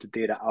move the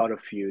data out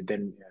of you,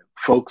 then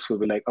folks will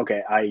be like,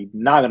 okay, I'm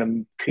not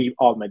going to keep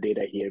all my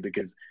data here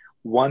because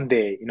one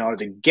day, in order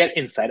to get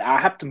inside, I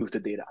have to move the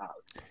data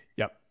out.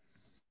 Yep.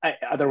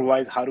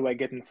 Otherwise, how do I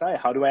get inside?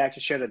 How do I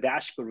actually share the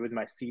dashboard with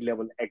my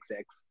C-level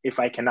execs if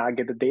I cannot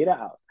get the data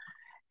out?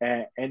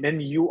 And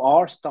then you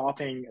are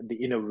stopping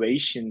the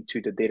innovation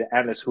to the data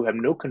analysts who have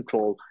no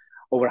control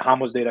over how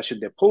much data should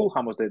they pull,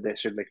 how much data they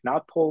should like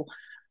not pull,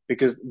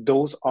 because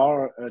those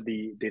are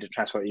the data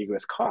transfer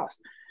egress costs.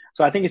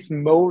 So I think it's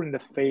more in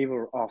the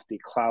favor of the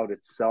cloud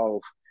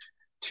itself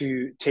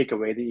to take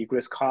away the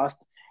egress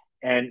cost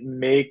and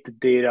make the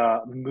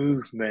data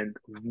movement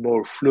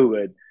more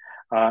fluid,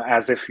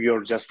 as if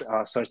you're just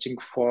searching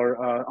for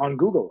on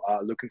Google,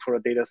 looking for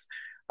a data,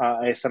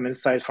 some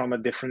insight from a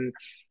different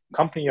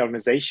company,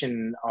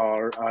 organization,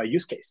 or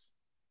use case.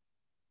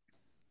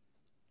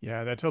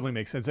 Yeah, that totally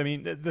makes sense. I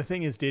mean, the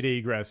thing is, data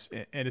egress,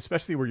 and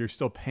especially where you're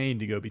still paying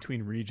to go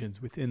between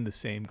regions within the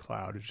same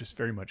cloud, is just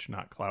very much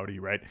not cloudy,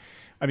 right?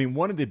 I mean,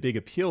 one of the big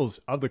appeals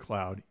of the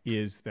cloud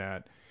is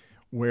that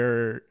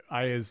where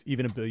I, as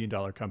even $1 billion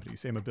company,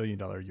 say I'm $1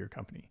 billion a year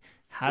company,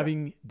 Yeah,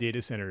 having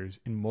data centers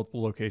in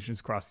multiple locations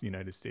across the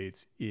United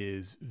States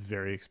is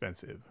very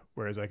expensive.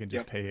 Whereas I can yeah,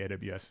 just pay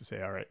AWS to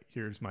say, all right,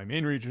 here's my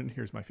main region,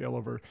 here's my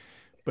failover.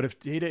 But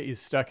if data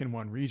is stuck in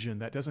one region,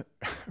 that doesn't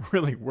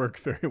really work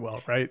very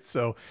well, right?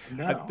 So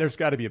no, there's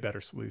got to be a better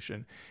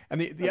solution.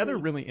 And the other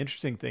agreed. really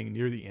interesting thing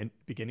near the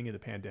beginning of the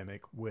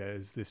pandemic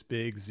was this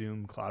big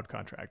Zoom cloud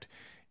contract.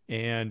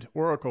 And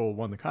Oracle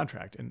won the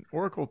contract. And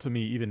Oracle, to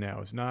me, even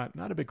now, is not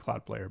a big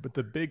cloud player. But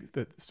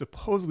the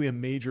supposedly a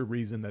major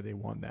reason that they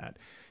won that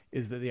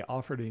is that they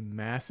offered a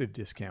massive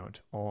discount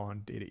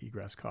on data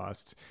egress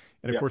costs.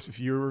 And of Yeah, course, if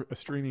you're a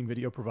streaming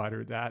video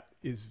provider, that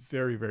is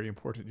very, very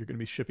important. You're going to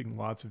be shipping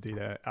lots of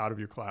data out of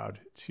your cloud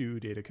to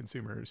data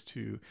consumers,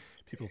 to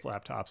people's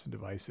laptops and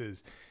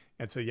devices.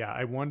 And so, yeah,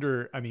 I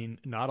wonder, I mean,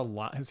 not a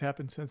lot has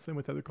happened since then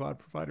with other cloud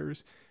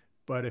providers.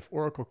 But if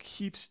Oracle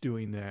keeps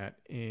doing that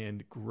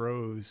and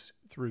grows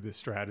through this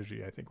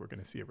strategy, I think we're going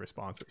to see a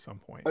response at some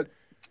point. uh,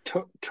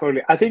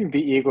 totally. I think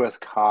the egress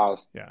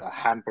cost Yeah,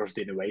 hampers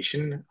the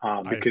innovation,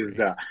 I agree.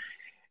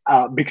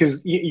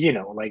 because you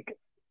know, like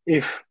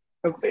if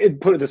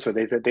put it this way,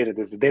 there's a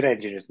data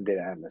engineers and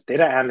data analysts.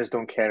 Data analysts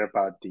don't care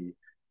about the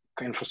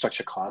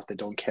infrastructure cost. They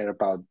don't care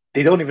about.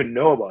 They don't even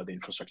know about the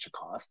infrastructure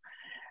cost.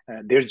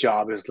 Their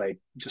job is like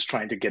just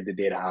trying to get the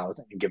data out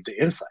and get the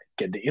insight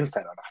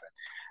out of it.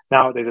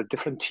 Now there's a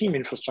different team,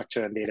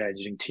 infrastructure and data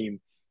engineering team,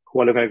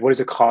 who are looking like what is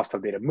the cost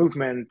of data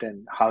movement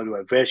and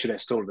where should I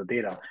store the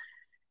data,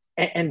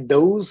 and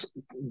those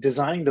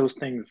designing those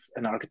things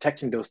and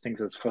architecting those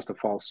things is first of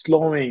all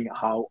slowing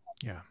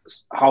Yeah.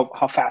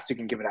 how fast you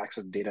can give it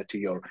access to data to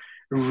your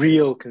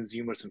real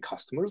consumers and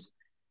customers.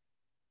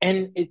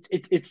 And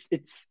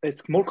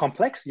it's more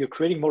complex. You're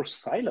creating more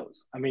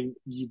silos. I mean,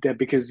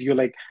 because you're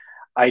like,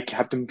 I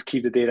have to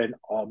keep the data in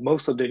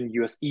most of them in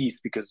US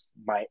East because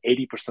my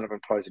 80% of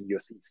employees in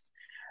US East.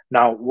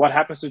 Now, what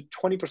happens to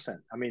 20%?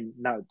 I mean,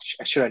 now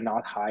should I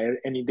not hire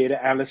any data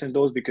analysts in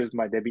those because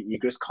my there be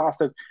egress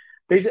costs?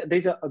 There's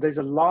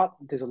a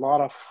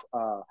lot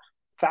of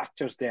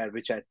factors there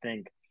which I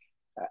think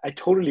I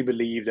totally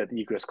believe that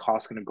the egress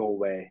cost is going to go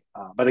away.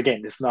 But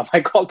again, this is not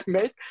my call to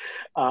make.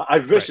 I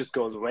wish Right. it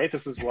goes away.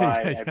 This is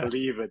why Yeah, I yeah.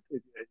 believe it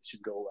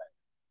should go away.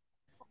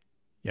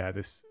 Yeah,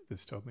 this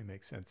totally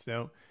makes sense.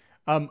 Now,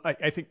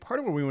 I think part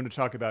of what we want to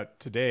talk about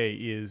today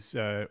is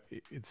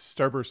it's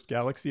Starburst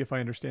Galaxy, if I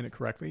understand it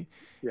correctly.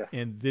 Yes.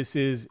 And this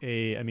is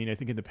I mean, I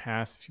think in the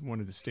past, if you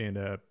wanted to stand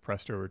up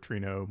Presto or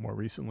Trino more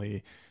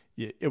recently,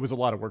 it was a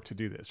lot of work to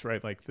do this,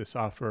 right? Like the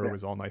software Yeah.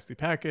 was all nicely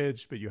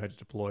packaged, but you had to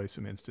deploy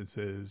some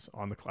instances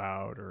on the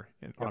cloud or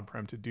Yeah.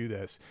 on-prem to do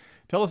this.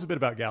 Tell us a bit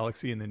about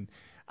Galaxy, and then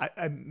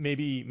I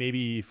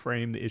maybe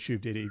frame the issue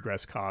of data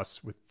egress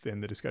costs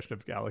within the discussion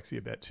of Galaxy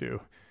a bit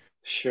too.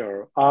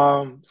 Sure.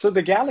 So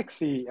the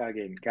Galaxy,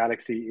 again,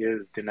 Galaxy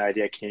is the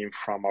idea came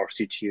from our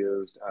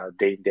CTOs,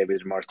 Dane,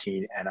 David,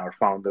 Martin, and our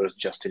founders,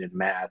 Justin and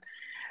Matt,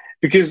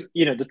 because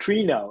the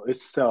tree now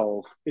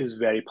itself is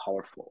very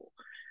powerful.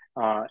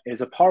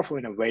 Is a powerful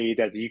in a way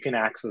that you can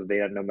access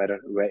data no matter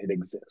where it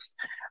exists.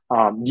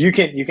 You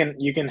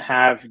can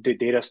have the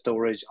data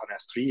storage on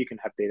S3. You can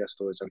have data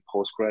storage on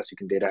Postgres. You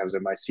can data have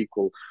in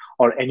MySQL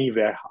or any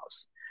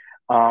warehouse.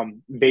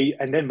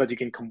 But you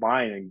can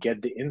combine and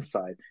get the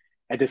insight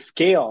at the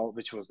scale,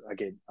 which was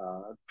again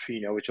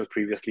Trino, which was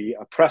previously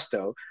a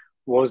Presto,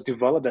 was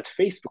developed at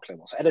Facebook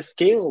level. So at a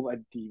scale at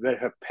the where you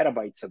have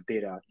petabytes of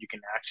data, you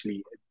can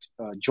actually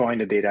join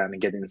the data and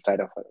get insight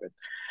of it.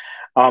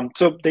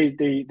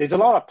 There's a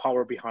lot of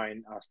power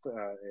behind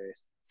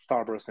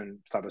Starburst and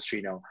Starburst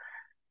Trino.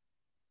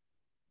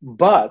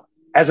 But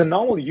as a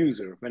normal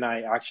user, when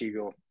I actually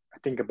go, I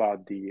think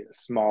about the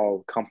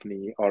small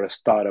company or a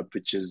startup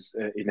which is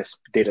in a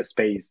data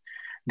space,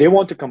 they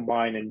want to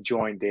combine and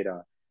join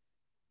data.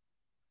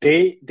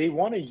 They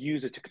want to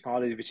use a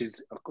technology which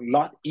is a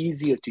lot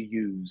easier to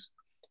use,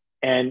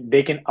 and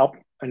they can up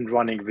and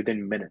running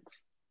within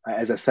minutes.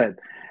 As I said,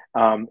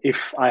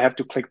 if I have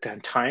to click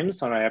 10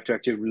 times or I have to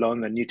actually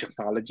learn a new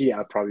technology,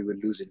 I probably will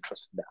lose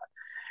interest in that.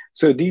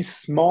 So these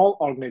small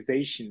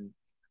organizations,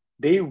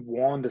 they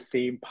want the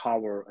same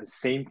power and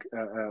same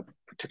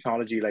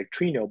technology like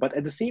Trino, but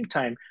at the same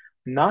time,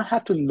 not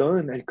have to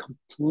learn a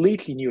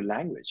completely new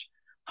language.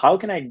 How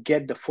can I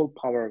get the full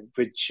power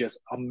with just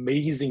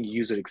amazing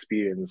user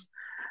experience?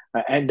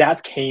 And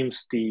that came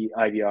the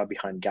idea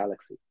behind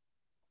Galaxy.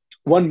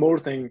 One more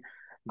thing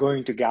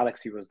going to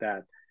Galaxy was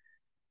that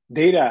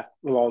data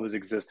will always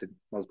exist in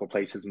multiple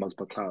places,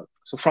 multiple clouds.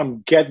 So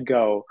from get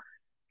go,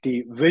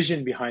 the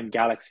vision behind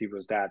Galaxy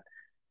was that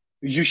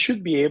you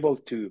should be able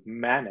to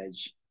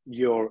manage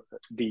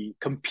the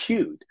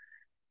compute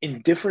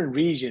in different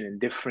region and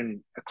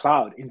different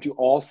cloud into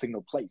all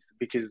single place.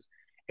 Because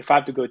if I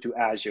have to go to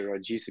Azure or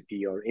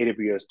GCP or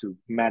AWS to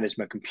manage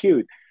my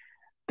compute,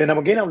 then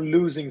I'm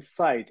losing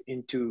sight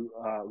into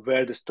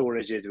where the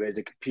storage is, where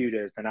the compute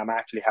is. Then I'm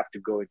actually have to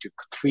go into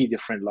three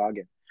different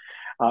login,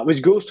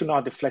 which goes to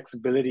not the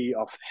flexibility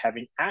of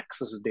having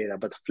access to data,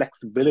 but the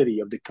flexibility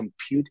of the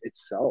compute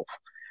itself.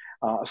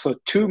 So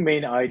two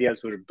main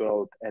ideas were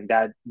built, and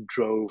that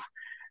drove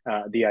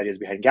the ideas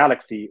behind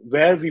Galaxy,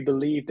 where we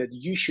believe that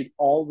you should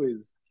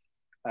always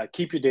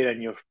keep your data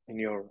in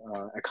your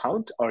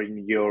account or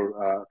in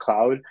your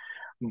cloud,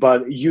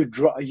 but you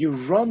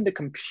run the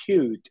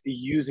compute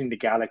using the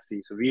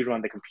Galaxy. So we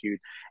run the compute,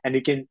 and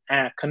you can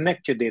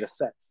connect your data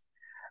sets.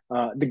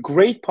 The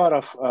great part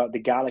of the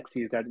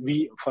Galaxy is that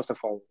first of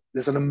all,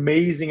 there's an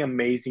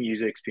amazing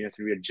user experience,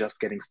 and we are just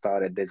getting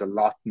started. There's a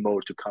lot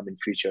more to come in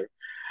future.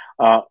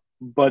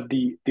 But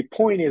the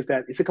point is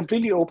that it's a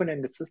completely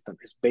open-ended system.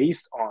 It's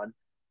based on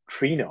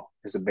Trino.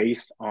 It's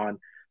based on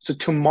so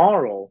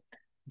tomorrow.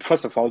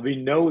 First of all, we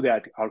know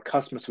that our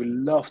customers will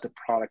love the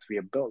products we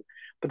have built.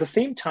 But at the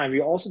same time,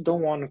 we also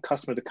don't want a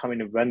customer to come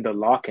in and vendor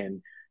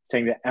lock-in,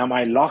 saying that, am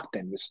I locked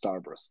in with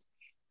Starburst?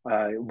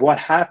 What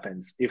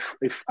happens if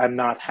I'm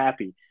not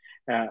happy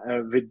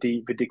with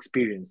the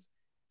experience?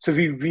 So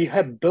we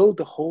have built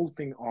the whole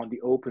thing on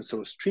the open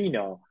source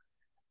Trino,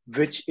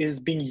 which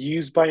is being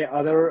used by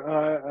other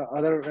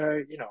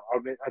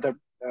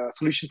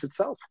solutions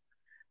itself.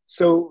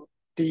 So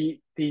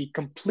the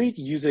complete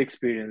user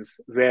experience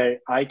where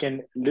I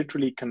can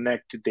literally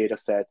connect to data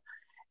set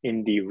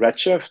in the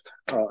Redshift,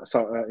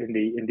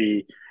 in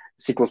the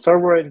SQL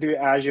Server, into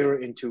Azure,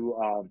 into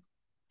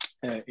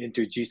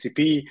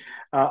GCP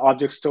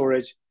object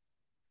storage,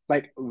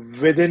 like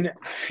within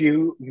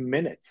few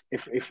minutes,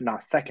 if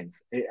not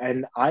seconds.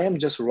 And I am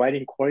just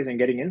writing queries and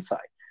getting insight.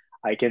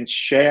 I can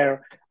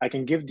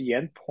give the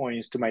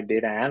endpoints to my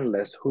data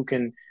analyst who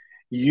can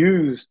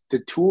use the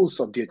tools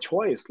of their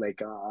choice,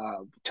 like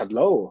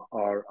Tableau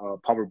or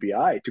Power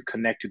BI, to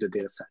connect to the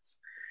data sets.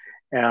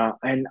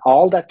 And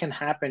all that can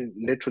happen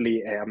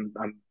literally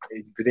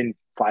within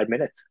 5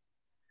 minutes.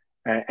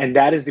 And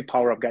that is the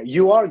power of God.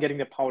 You are getting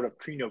the power of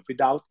Trino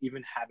without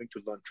even having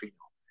to learn Trino.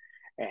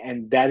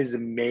 And that is the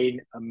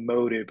main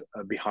motive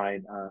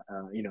behind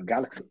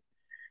Galaxy.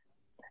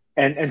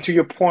 And to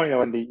your point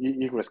on the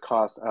egress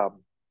cost,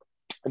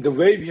 the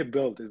way we have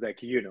built is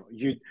like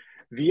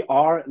we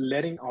are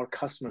letting our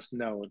customers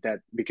know that,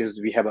 because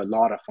we have a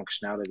lot of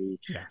functionality,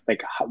 Yeah.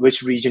 like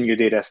which region your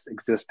data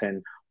exists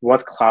in,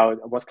 what cloud,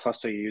 what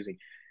cluster you're using.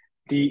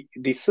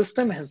 The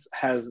system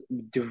has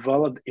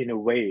developed in a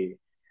way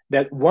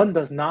that one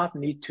does not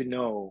need to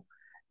know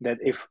that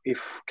if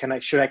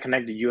should I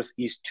connect the US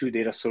East 2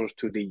 data source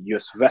to the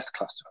US West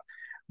cluster.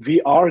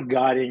 We are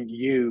guiding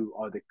you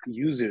or the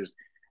users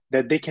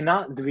that they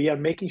cannot. We are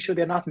making sure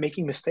they're not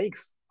making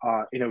mistakes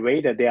in a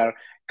way that they are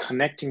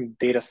connecting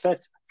data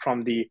sets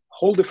from the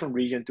whole different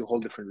region to whole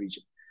different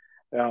region.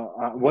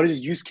 What is the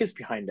use case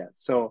behind that?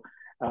 So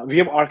we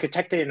have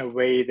architected in a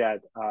way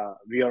that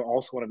we are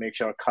also want to make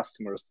sure our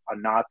customers are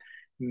not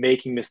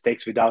making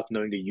mistakes without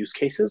knowing the use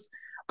cases,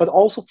 but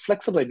also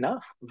flexible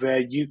enough where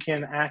you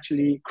can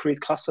actually create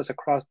clusters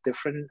across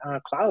different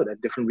cloud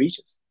at different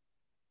regions.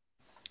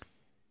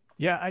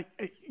 Yeah,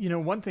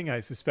 one thing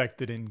I suspect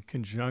that in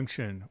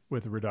conjunction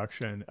with the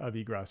reduction of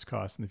egress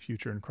costs in the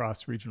future and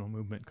cross-regional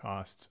movement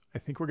costs, I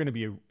think we're going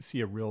to see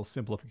a real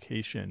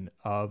simplification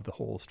of the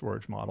whole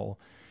storage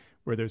model,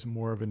 where there's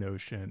more of a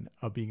notion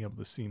of being able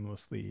to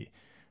seamlessly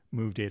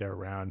move data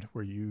around,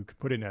 where you could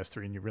put in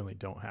S3 and you really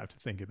don't have to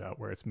think about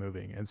where it's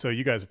moving. And so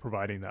you guys are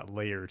providing that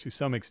layer to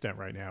some extent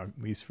right now,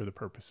 at least for the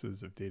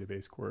purposes of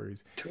database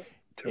queries.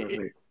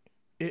 Totally.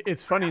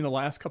 It's funny, in the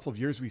last couple of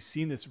years, we've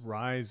seen this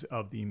rise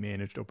of the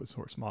managed open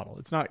source model.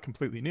 It's not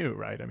completely new,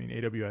 right? I mean,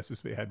 AWS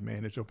has had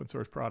managed open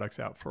source products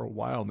out for a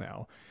while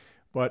now.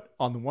 But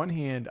on the one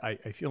hand, I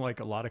feel like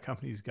a lot of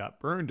companies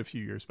got burned a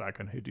few years back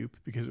on Hadoop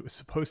because it was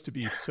supposed to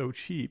be so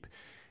cheap.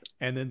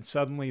 And then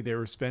suddenly they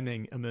were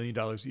spending $1 million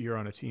a year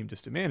on a team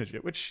just to manage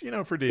it, which,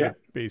 for Yeah,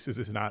 databases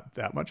is not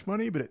that much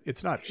money, but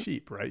it's not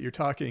cheap, right? You're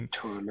talking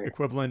totally.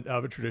 equivalent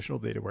of a traditional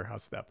data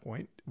warehouse at that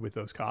point with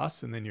those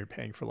costs. And then you're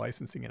paying for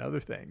licensing and other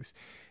things.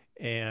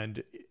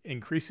 And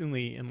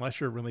increasingly, unless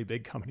you're a really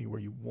big company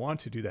where you want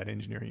to do that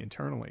engineering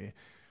internally,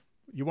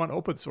 you want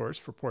open source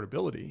for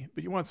portability,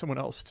 but you want someone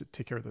else to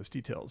take care of those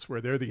details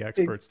where they're the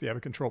experts. They have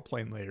a control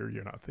plane layer.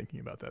 You're not thinking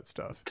about that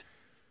stuff.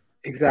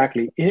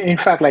 Exactly. In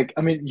fact, like,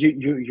 I mean,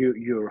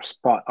 you're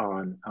spot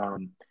on.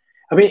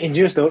 I mean,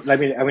 engineers though. I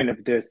mean,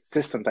 the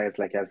system that is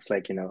like, as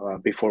like,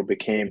 before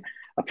became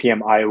a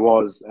PM, I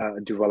was a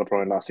developer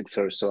on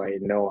Elasticsearch, so I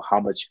know how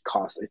much it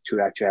costs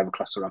to actually have a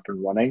cluster up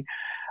and running.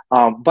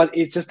 But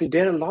it's just that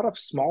there are a lot of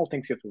small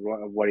things you have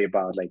to worry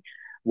about. Like,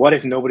 what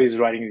if nobody's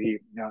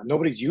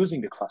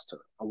using the cluster?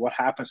 What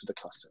happens to the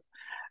cluster?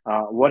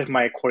 What if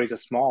my queries are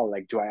small?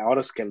 Like, do I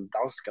autoscale,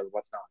 downscale,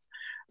 whatnot?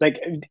 Like,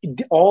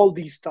 all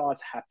these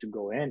thoughts have to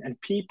go in, and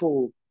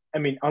people. I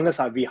mean, unless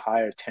we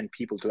hire 10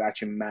 people to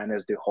actually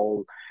manage the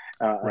whole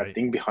Right.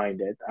 thing behind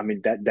it, I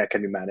mean that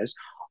can be managed.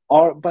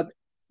 But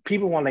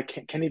people want,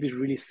 like, can it be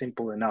really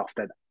simple enough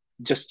that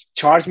just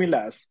charge me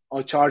less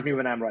or charge me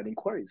when I'm writing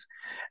queries?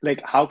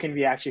 Like, how can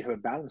we actually have a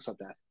balance of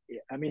that?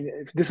 I mean,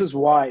 this is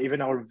why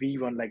even our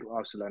V1, like,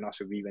 also not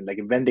so V1, like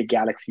when the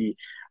Galaxy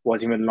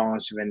was even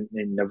launched in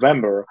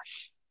November,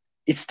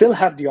 it still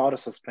have the auto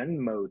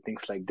suspend mode,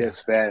 things like Yeah.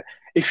 this, where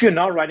if you're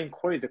not writing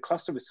query, the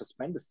cluster will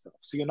suspend itself.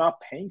 So you're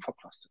not paying for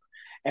cluster.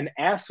 And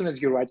as soon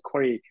as you write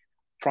query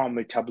from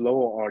a Tableau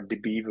or the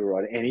Beaver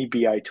or any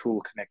BI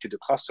tool connected to the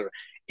cluster,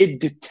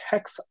 it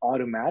detects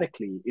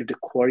automatically if the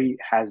query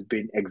has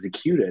been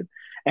executed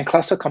and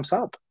cluster comes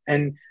up.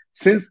 And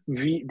since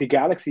the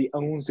Galaxy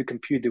owns the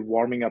compute, the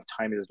warming up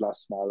time is a lot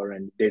smaller.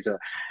 And there's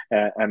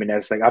I mean,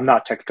 as like, I'm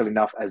not technical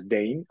enough as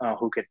Dane,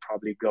 who could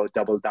probably go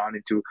double down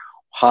into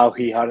how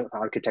he had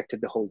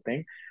architected the whole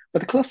thing. But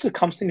the cluster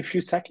comes in a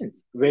few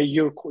seconds, where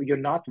you're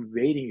not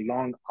waiting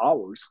long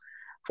hours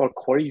for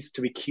queries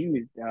to be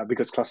queued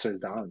because cluster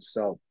is down.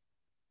 So,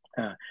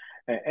 uh,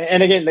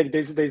 and again, like,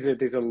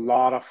 there's a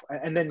lot of,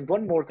 and then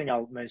one more thing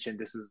I'll mention.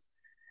 This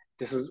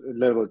is a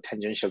little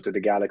tangential to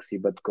the Galaxy,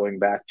 but going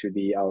back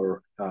to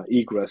our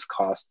egress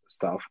cost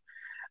stuff.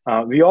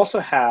 We also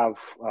have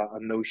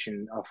a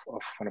notion of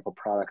one of a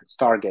product,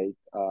 Stargate,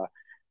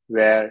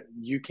 where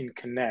you can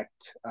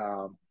connect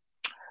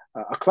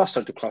a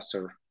cluster to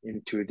cluster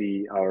into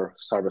our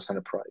Starburst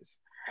Enterprise.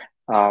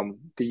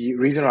 The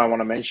reason I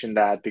want to mention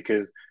that,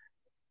 because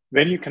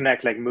when you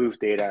connect, like, move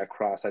data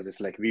across, as it's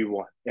like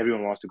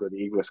everyone wants to go,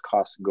 the egress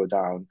costs go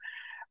down.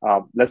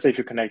 Let's say if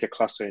you connect a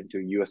cluster into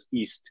US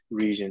East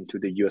region to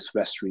the US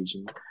West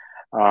region,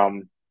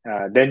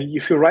 then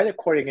if you write a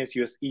query against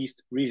US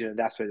East region,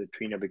 that's where the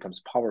trainer becomes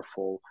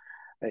powerful.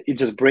 It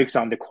just breaks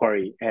down the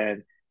query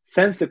and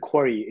sends the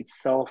query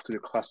itself to the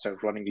cluster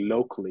running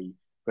locally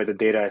where the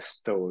data is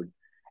stored,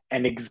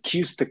 and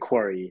executes the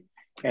query.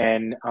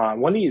 And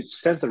only it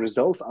sends the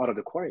results out of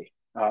the query,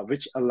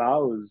 which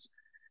allows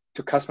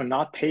to customer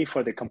not pay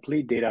for the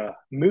complete data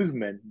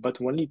movement, but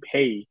only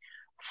pay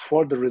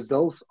for the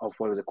results of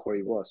what the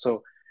query was.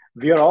 So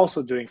we are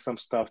also doing some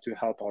stuff to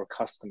help our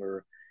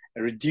customer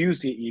reduce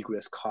the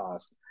egress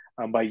cost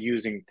by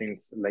using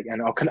things like,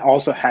 and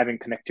also having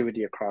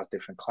connectivity across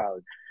different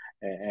clouds.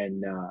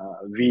 And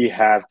we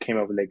have came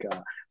up with like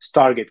a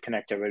Stargate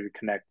connector where we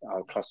connect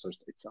our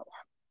clusters itself.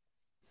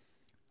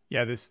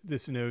 Yeah,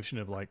 this notion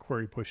of like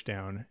query push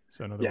down.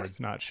 So in other Yes, words,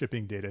 not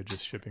shipping data,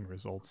 just shipping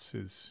results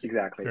is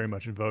exactly. very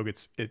much in vogue.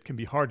 It can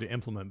be hard to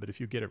implement, but if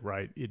you get it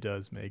right, it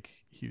does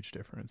make a huge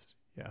difference.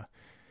 Yeah.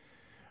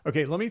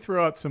 Okay, let me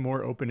throw out some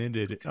more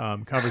open-ended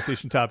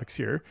conversation topics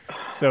here.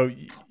 So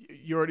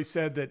you already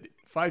said that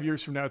 5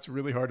 years from now, it's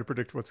really hard to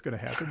predict what's going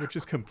to happen, which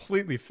is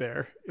completely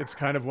fair. It's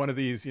kind of one of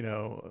these,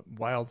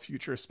 wild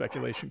future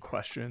speculation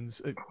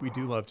questions. We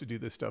do love to do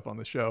this stuff on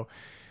the show.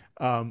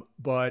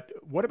 But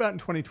what about in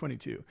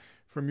 2022?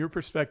 From your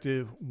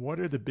perspective, what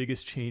are the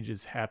biggest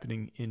changes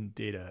happening in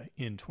data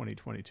in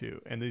 2022?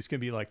 And these can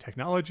be like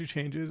technology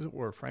changes,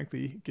 or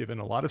frankly, given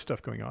a lot of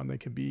stuff going on, they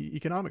can be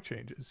economic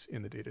changes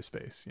in the data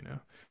space,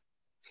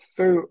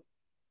 So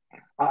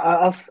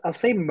I'll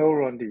say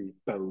more on the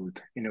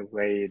both in a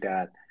way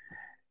that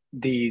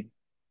the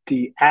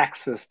the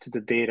access to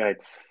the data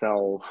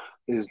itself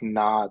is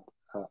not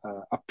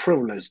a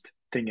privileged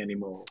thing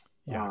anymore.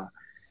 Yeah.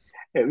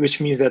 Uh,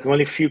 which means that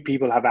only few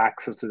people have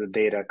access to the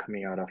data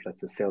coming out of,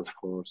 let's say,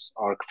 Salesforce,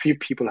 or few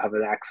people have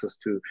access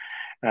to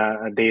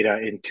data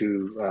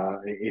into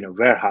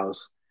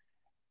warehouse.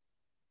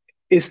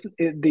 Is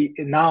the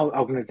now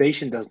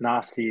organization does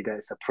not see that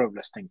it's a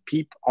privileged thing.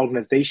 People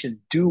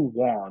organization do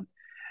want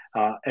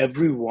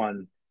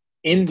everyone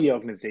in the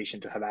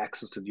organization to have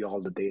access to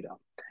all the data.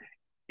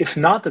 If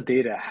not the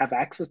data, have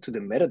access to the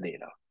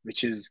metadata,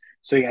 which is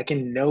so I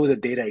can know the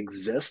data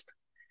exists,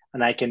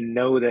 and I can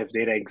know that if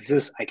data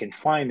exists, I can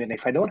find. And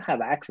if I don't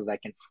have access, I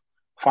can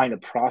find a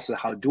process.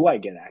 How do I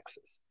get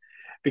access?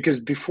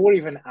 Because before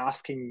even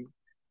asking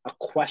a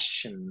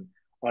question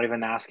or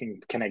even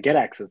asking, can I get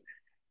access?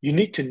 You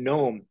need to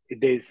know if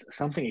there's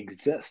something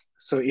exists.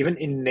 So even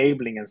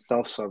enabling and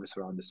self-service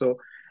around it. So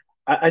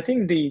I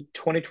think the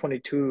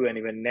 2022 and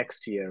even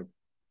next year,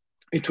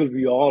 it will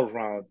be all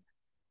around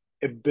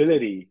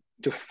ability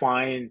to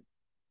find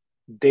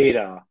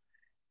data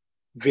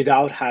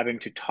without having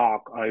to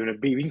talk or even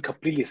being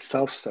completely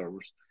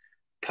self-service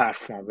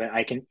platform where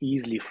I can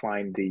easily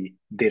find the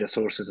data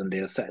sources and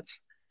data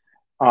sets.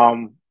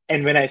 And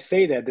when I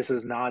say that, this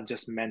is not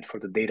just meant for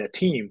the data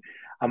team.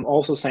 I'm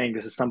also saying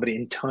this is somebody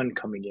intern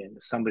coming in,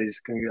 somebody's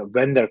a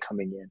vendor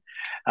coming in.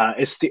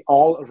 It's the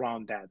all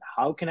around that.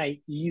 How can I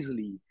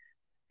easily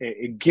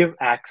give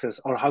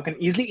access, or how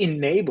can easily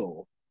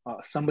enable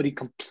somebody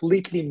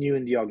completely new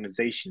in the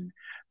organization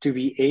to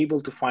be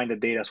able to find the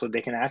data so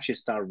they can actually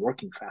start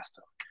working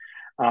faster.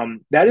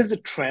 That is the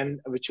trend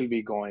which will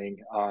be going,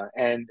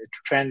 and the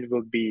trend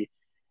will be,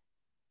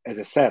 as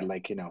I said,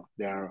 like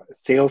there are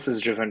sales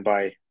is driven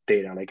by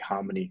data, like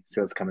how many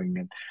sales coming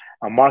in.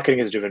 Marketing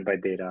is driven by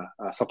data.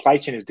 Supply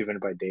chain is driven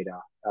by data.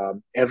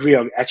 Every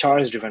HR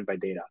is driven by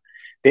data.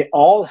 They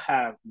all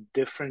have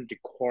different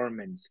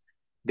requirements.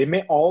 They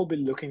may all be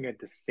looking at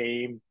the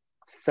same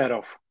set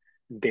of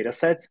data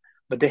sets,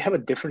 but they have a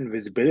different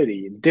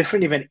visibility,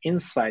 different even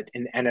insight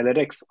in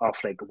analytics of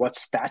like what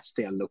stats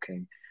they are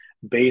looking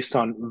based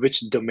on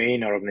which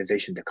domain or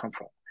organization they come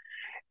from.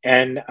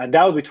 And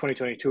that will be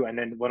 2022. And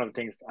then one of the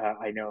things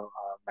I know,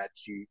 Matt,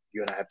 you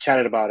and I have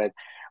chatted about it.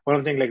 One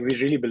of the things like we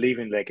really believe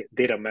in like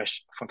data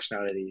mesh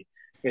functionality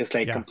is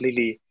like Yeah.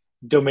 completely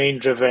domain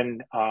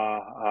driven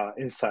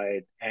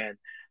insight and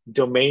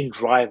domain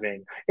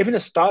driving, even a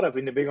startup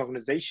in a big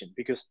organization,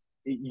 because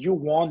you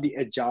want the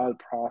agile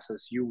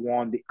process, you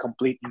want the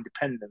complete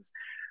independence,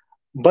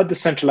 but the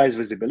centralized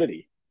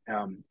visibility.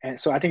 And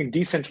so I think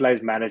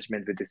decentralized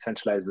management with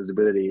decentralized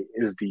visibility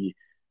is the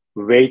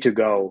way to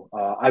go.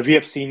 We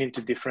have seen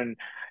into different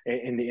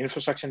in the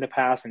infrastructure in the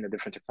past, in the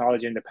different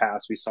technology in the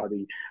past. We saw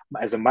the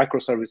as a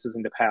microservices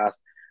in the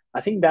past. I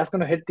think that's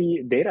going to hit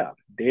the data.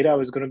 Data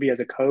is going to be as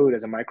a code,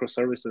 as a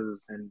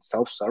microservices and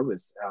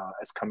self-service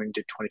as coming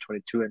to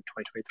 2022 and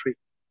 2023.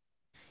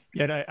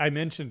 Yeah, and I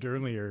mentioned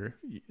earlier,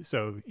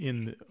 so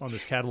on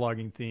this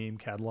cataloging theme,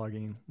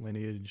 cataloging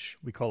lineage,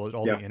 we call it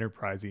all the Yeah,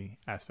 enterprisey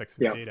aspects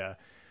of yeah, data.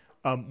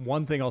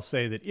 One thing I'll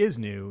say that is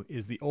new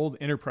is the old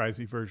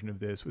enterprisey version of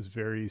this was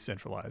very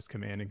centralized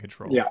command and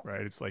control, yeah.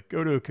 right? It's like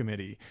go to a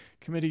committee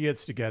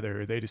gets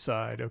together, they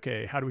decide,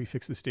 okay, how do we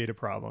fix this data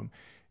problem?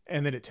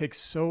 And then it takes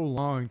so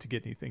long to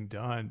get anything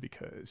done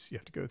because you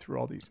have to go through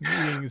all these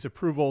meetings,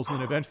 approvals, and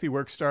then eventually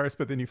work starts,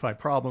 but then you find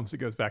problems, it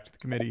goes back to the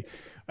committee.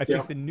 I Yeah,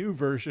 think the new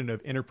version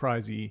of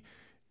enterprisey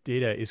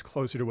data is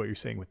closer to what you're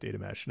saying with data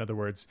mesh. In other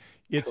words,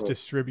 it's totally.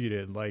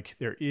 distributed. Like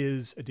there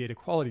is a data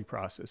quality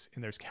process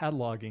and there's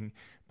cataloging,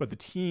 but the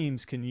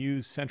teams can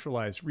use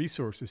centralized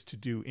resources to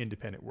do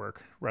independent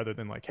work rather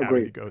than like having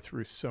to Agreed. go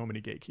through so many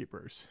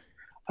gatekeepers.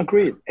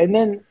 Agreed. And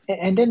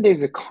then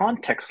there's a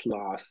context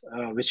loss,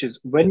 which is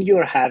when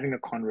you're having a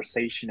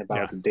conversation about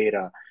Yeah. the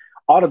data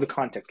out of the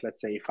context. Let's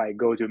say if I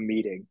go to a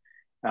meeting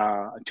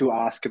to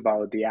ask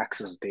about the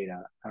access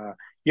data,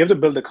 you have to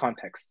build the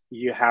context.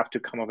 You have to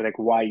come up with like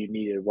why you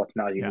need it, what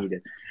not you Yeah. need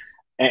it,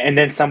 and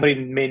then somebody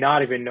may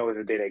not even know if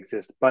the data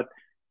exists. But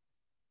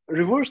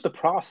reverse the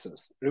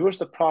process. Reverse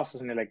the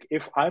process, and like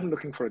if I'm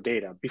looking for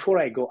data before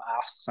I go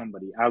ask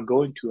somebody, I'll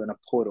go into a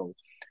portal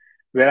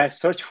where I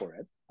search for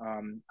it,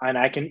 and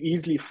I can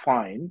easily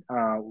find,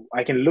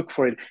 I can look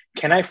for it.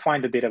 Can I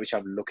find the data which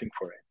I'm looking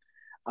for it?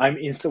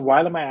 So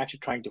while am I actually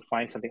trying to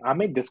find something, I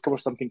may discover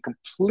something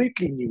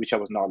completely new which I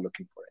was not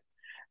looking for it.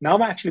 Now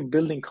I'm actually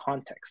building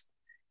context.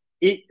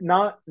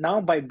 Now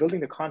by building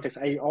the context,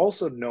 I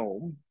also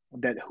know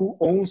that who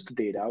owns the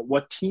data,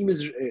 what team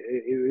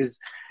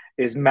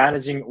is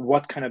managing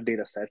what kind of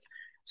data sets.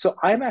 So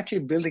I'm actually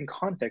building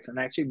context and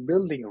actually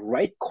building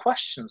right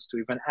questions to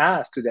even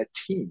ask to that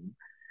team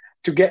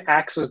to get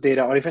access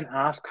data or even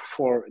ask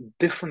for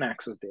different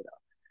access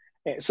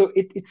data. So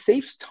it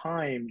saves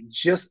time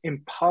just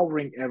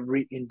empowering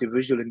every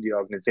individual in the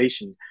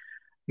organization.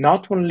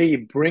 Not only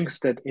brings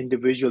that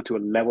individual to a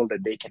level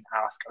that they can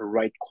ask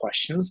right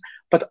questions,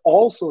 but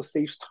also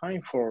saves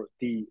time for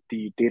the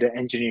data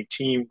engineering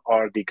team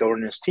or the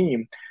governance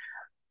team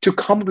to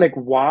come like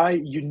why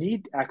you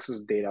need access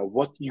data,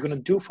 what you're going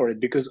to do for it,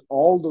 because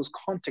all those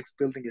context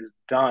building is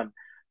done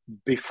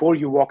before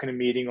you walk in a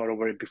meeting or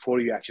over before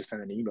you actually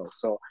send an email.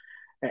 So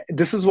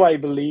this is why I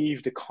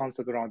believe the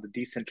concept around the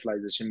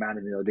decentralization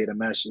management or data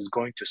mesh is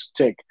going to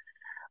stick,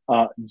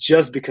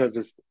 just because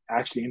it's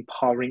actually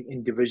empowering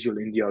individual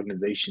in the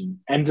organization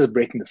and just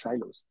breaking the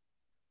silos.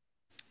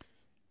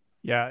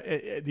 Yeah,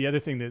 the other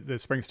thing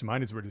that springs to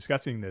mind as we're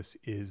discussing this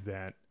is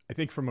that I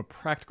think from a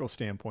practical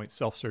standpoint,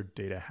 self-serve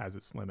data has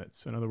its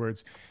limits. In other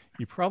words,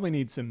 you probably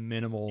need some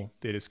minimal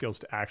data skills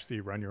to actually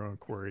run your own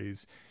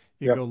queries.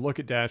 You can Yep, go look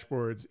at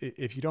dashboards.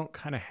 If you don't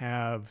kind of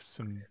have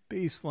some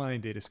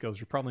baseline data skills,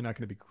 you're probably not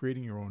going to be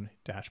creating your own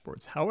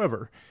dashboards.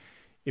 However,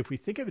 if we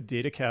think of a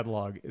data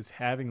catalog as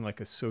having like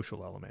a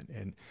social element,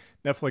 and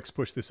Netflix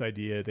pushed this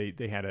idea,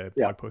 they had a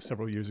yeah, blog post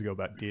several years ago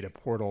about data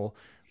portal,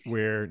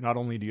 where not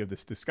only do you have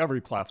this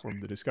discovery platform,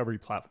 the discovery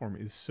platform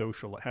is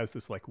social. It has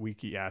this like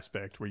wiki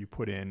aspect where you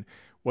put in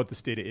what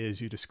this data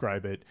is, you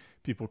describe it,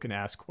 people can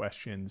ask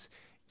questions.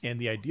 And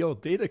the ideal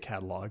data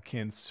catalog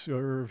can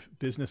serve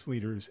business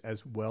leaders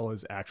as well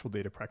as actual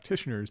data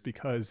practitioners,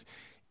 because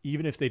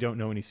even if they don't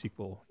know any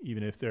SQL,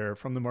 even if they're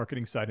from the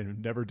marketing side and have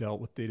never dealt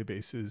with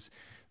databases,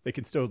 they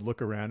can still look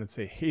around and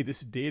say, hey,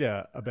 this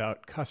data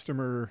about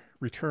customer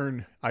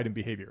return item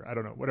behavior, I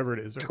don't know, whatever it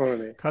is, or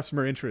totally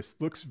customer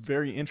interest looks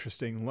very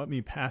interesting. Let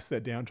me pass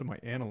that down to my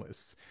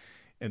analysts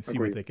and see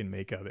what agree. they can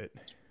make of it.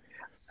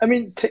 I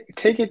mean,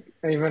 take it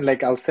even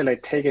like I'll say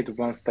like take it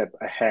one step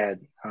ahead.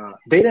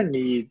 Data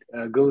need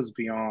goes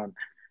beyond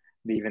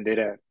the even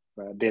data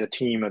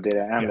team or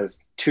data Yeah.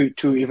 analyst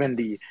to even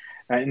the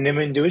an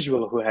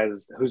individual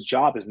whose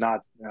job is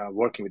not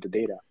working with the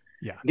data.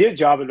 Yeah. Their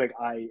job is like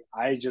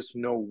I just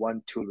know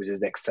one tool which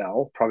is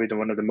Excel, probably the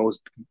one of the most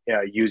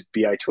used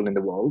BI tool in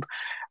the world.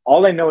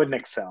 All I know in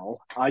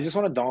Excel, I just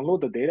want to download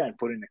the data and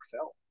put it in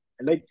Excel.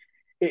 And like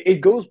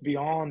it goes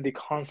beyond the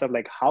concept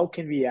like how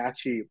can we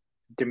actually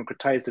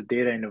democratize the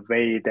data in a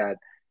way that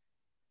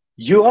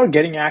you are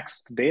getting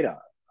access to data.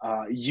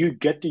 You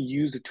get to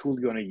use the tool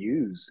you want to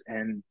use,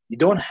 and you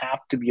don't have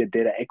to be a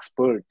data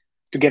expert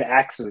to get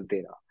access to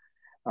data.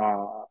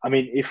 I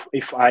mean,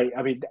 if I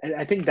mean,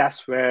 I think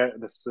that's where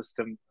the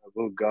system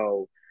will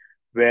go.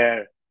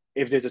 Where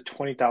if there's a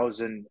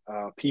 20,000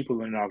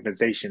 people in an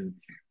organization,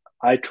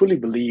 I truly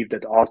believe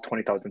that all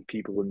 20,000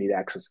 people will need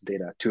access to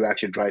data to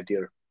actually drive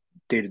their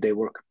day-to-day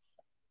work.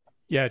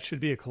 Yeah, it should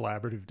be a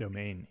collaborative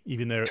domain.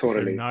 Even though if they're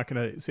Totally, not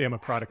going to say I'm a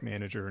product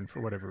manager and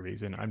for whatever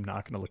reason, I'm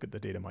not going to look at the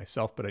data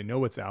myself, but I know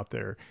what's out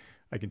there.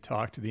 I can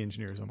talk to the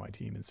engineers on my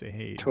team and say,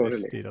 hey, this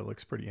totally, data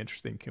looks pretty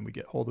interesting. Can we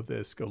get hold of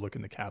this? Go look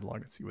in the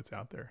catalog and see what's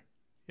out there.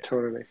 Yeah.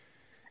 totally.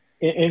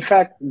 In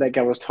fact, like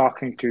I was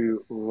talking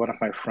to one of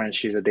my friends,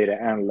 she's a data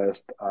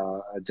analyst,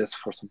 just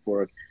for some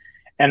work,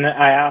 and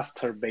I asked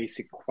her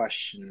basic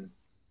question: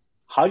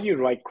 How do you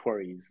write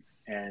queries,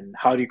 and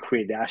how do you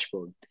create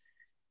dashboard?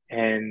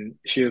 And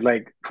she was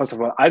like, first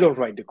of all, I don't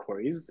write the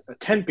queries.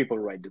 10 people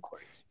write the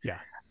queries. Yeah.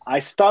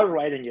 I start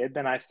writing it,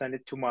 then I send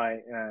it to my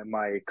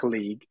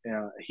colleague.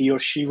 He or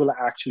she will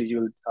actually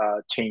will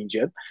change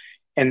it,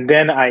 and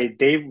then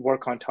they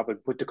work on top of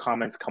it, put the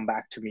comments, come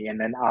back to me, and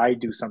then I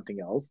do something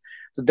else.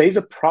 So there's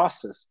a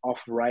process of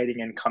writing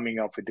and coming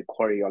up with the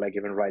query, or like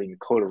even writing a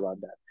code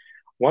around that.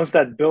 Once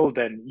that built,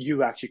 then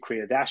you actually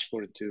create a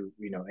dashboard to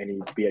any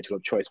BI tool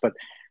of choice. But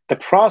the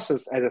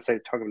process, as I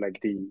said, talking about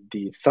like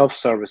the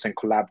self-service and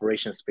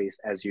collaboration space,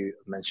 as you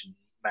mentioned,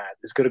 Matt,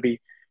 is going to be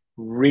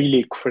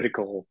really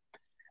critical,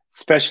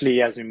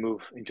 especially as we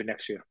move into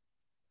next year.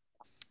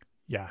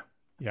 Yeah.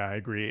 Yeah, I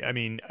agree. I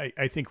mean,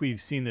 I think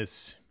we've seen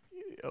this.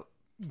 uh,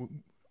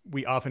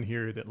 We often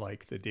hear that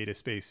like the data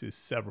space is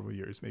several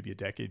years, maybe a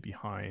decade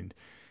behind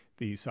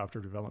the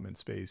software development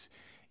space.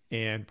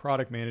 And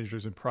product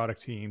managers and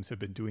product teams have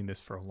been doing this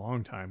for a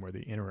long time where they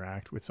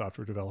interact with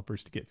software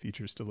developers to get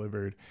features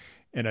delivered.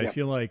 And I Yeah.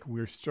 feel like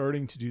we're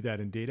starting to do that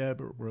in data,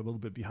 but we're a little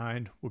bit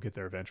behind. We'll get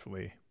there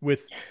eventually.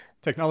 With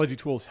technology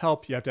tools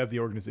help, you have to have the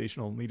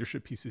organizational and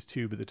leadership pieces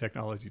too, but the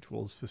technology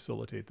tools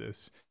facilitate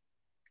this.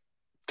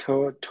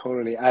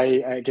 Totally.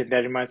 Again,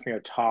 that reminds me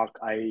of a talk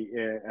I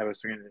was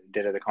doing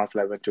data the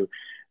council I went to.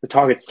 The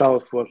talk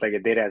itself was like a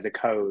data as a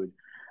code.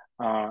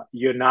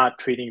 You're not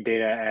treating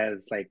data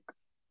as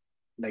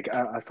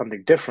as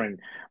something different,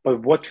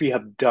 but what we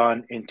have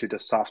done into the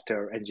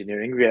software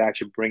engineering, we are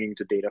actually bringing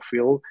to data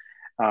field.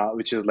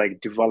 which is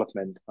like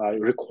development,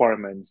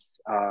 requirements,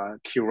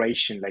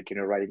 curation, like,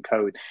 writing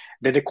code.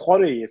 Then the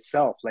quality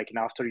itself, like,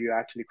 after you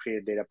actually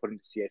create data, put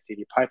into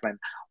CI/CD pipeline,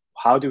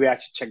 how do we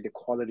actually check the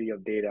quality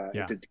of data,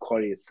 Yeah. the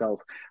quality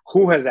itself?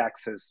 Who has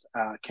access?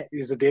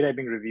 Is the data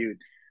being reviewed?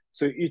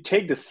 So you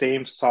take the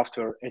same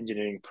software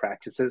engineering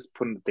practices,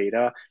 put in the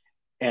data,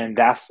 and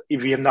that's,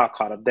 if we have not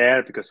caught up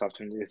there because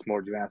software is more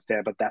advanced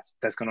there, but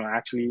that's going to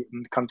actually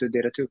come to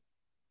data too.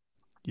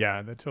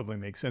 Yeah, that totally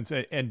makes sense.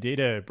 And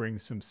data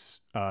brings some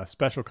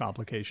special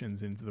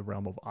complications into the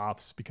realm of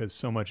ops because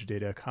so much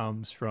data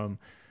comes from,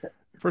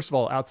 first of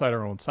all, outside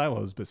our own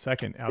silos, but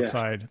second, Yes,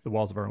 outside the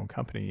walls of our own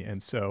company.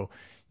 And so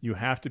you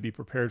have to be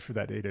prepared for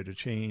that data to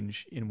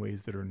change in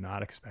ways that are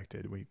not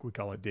expected. We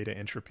call it data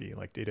entropy,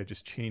 like data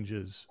just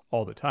changes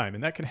all the time.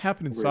 And that can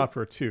happen in agreed.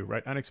 software too,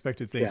 right?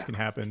 Unexpected things Yeah, can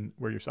happen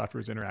where your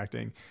software is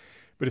interacting.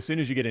 But as soon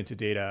as you get into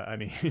data, I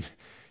mean,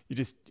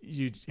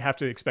 you have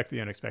to expect the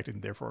unexpected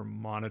and therefore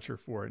monitor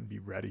for it and be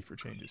ready for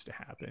changes to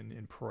happen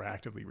and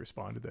proactively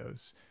respond to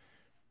those.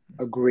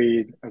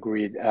 agreed,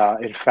 agreed.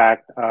 In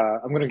fact,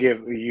 I'm going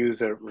to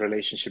use a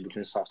relationship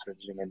between software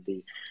engineering and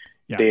the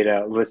Yeah.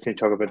 data. Let's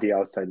talk about the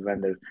outside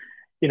vendors.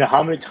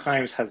 How many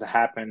times has it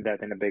happened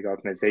that in a big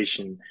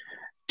organization,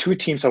 two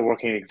teams are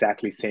working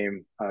exactly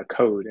same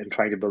code and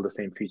trying to build the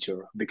same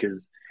feature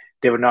because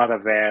they were not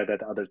aware that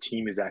the other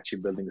team is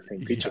actually building the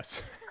same feature.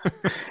 Yes.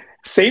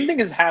 Same thing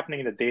is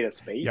happening in the data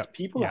space. Yep.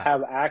 People Yeah.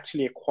 have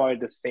actually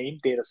acquired the same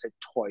data set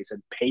twice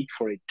and paid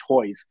for it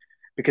twice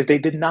because they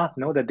did not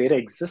know that data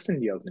exists in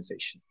the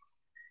organization.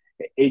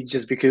 It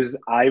just because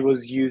I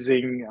was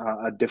using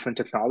a different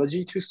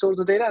technology to store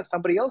the data, and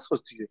somebody else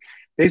was using.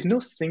 There's no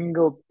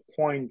single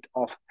point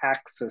of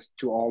access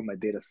to all my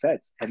data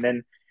sets, and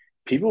then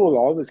people will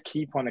always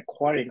keep on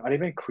acquiring or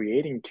even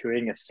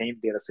curating a same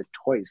data set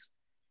twice.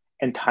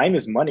 And time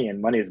is money,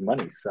 and money is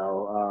money.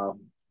 So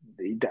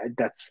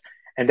that's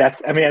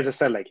that's. I mean, as I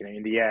said, like,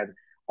 in the end,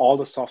 all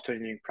the software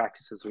engineering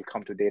practices will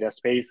come to data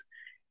space,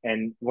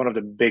 and one of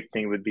the big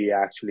thing would be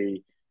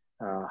actually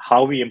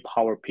how we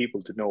empower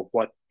people to know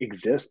what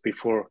exists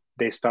before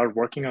they start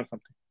working on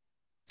something.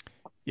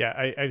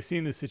 Yeah, I've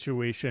seen the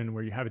situation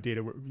where you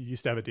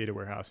used to have a data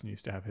warehouse and you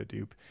used to have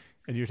Hadoop,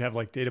 and you'd have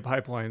like data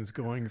pipelines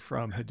going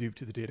from Hadoop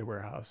to the data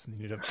warehouse, and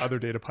then you'd have other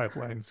data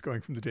pipelines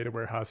going from the data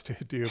warehouse to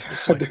Hadoop.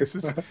 It's like this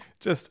is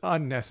just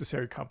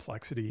unnecessary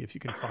complexity if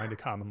you can find a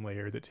common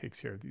layer that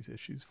takes care of these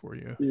issues for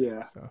you.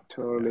 Yeah, So yeah,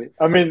 totally.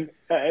 I mean,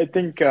 I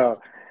think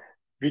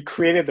we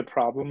created the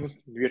problems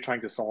we are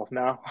trying to solve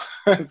now.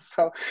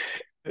 So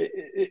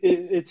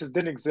it just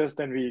didn't exist.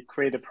 Then we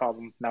create a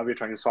problem. Now we're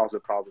trying to solve the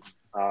problem.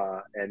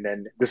 And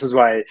then this is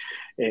why,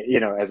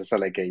 as I said,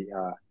 like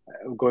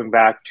going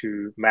back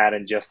to Matt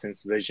and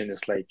Justin's vision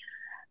is like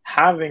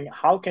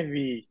how can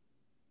we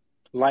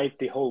light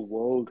the whole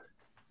world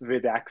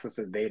with access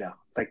to data?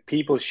 Like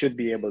people should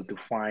be able to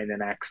find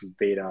and access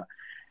data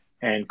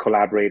and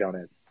collaborate on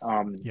it.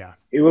 yeah.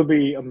 It will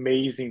be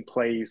amazing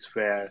place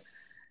where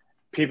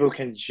people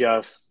can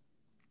just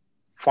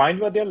find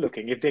what they're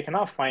looking. If they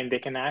cannot find, they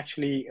can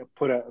actually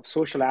put a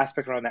social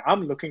aspect around that.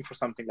 I'm looking for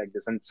something like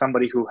this, and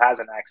somebody who has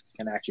an access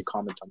can actually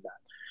comment on that.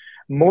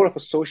 More of a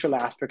social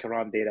aspect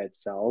around data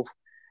itself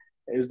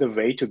is the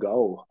way to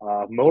go.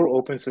 More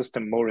open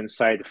system, more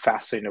insight,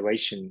 faster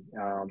innovation.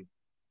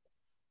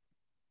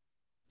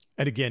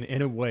 And again,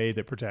 in a way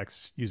that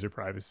protects user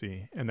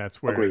privacy, and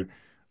that's where Agreed.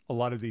 a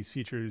lot of these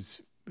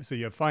features. So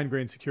you have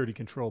fine-grained security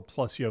control,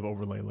 plus you have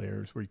overlay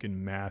layers where you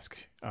can mask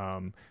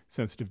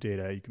sensitive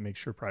data. You can make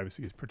sure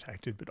privacy is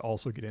protected, but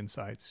also get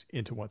insights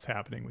into what's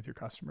happening with your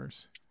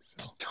customers.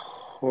 So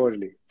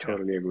Totally, yeah,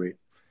 totally agree.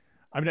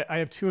 I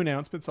have two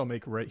announcements I'll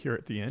make right here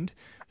at the end.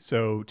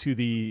 So to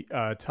the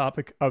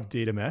topic of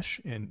data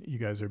mesh, and you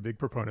guys are big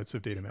proponents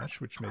of data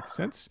mesh, which makes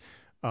sense.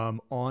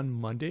 On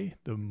Monday,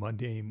 the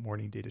Monday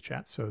morning data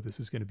chat. So this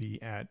is going to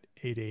be at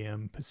 8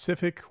 a.m.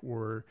 Pacific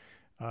or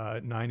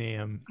 9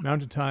 a.m.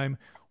 Mountain Time.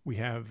 We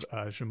have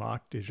Zhamak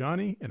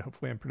Dejani, and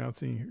hopefully I'm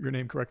pronouncing your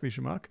name correctly,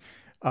 Zhamak.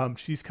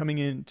 She's coming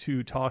in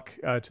to talk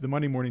to the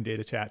Monday morning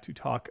data chat to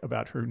talk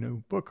about her new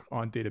book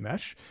on data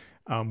mesh.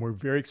 We're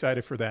very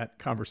excited for that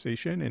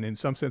conversation, and in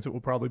some sense, it will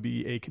probably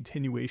be a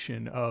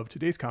continuation of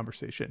today's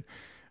conversation.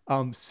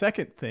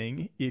 Second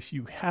thing, if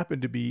you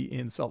happen to be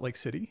in Salt Lake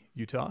City,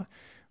 Utah,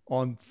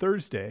 on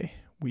Thursday,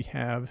 we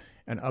have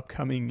an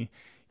upcoming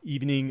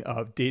evening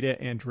of data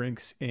and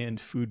drinks and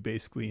food,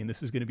 basically. And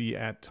this is going to be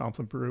at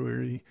Thompson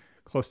Brewery,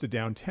 close to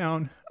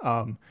downtown.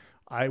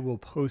 I will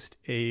post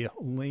a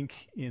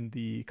link in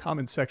the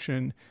comments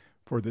section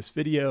for this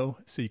video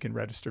so you can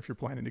register if you're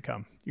planning to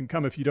come. You can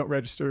come if you don't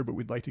register, but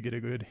we'd like to get a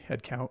good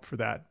head count for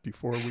that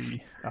before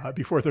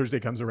Thursday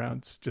comes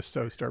around, just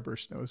so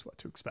Starburst knows what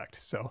to expect.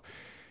 So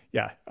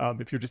yeah,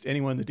 if you're just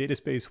anyone in the data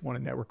space, want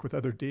to network with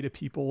other data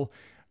people,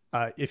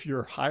 if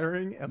you're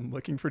hiring and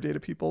looking for data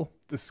people,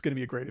 this is going to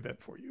be a great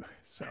event for you.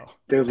 So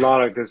There's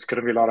going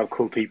to be a lot of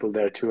cool people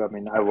there too. I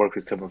mean, I work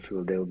with some of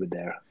people; they will be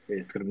there.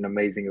 It's going to be an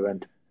amazing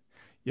event.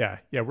 Yeah,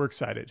 we're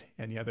excited.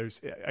 And yeah,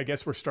 I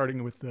guess we're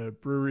starting with the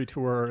brewery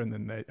tour, and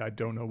then I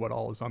don't know what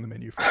all is on the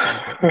menu for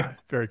food, but yeah,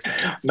 very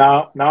excited.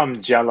 So Now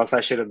I'm jealous.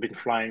 I should have been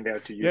flying there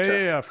to yeah, Utah.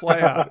 yeah, yeah. Fly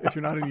out. If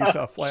you're not in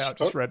Utah, fly out.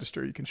 Just Oh,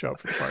 register. You can show up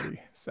for the party.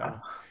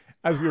 So,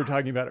 as we were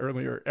talking about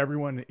earlier,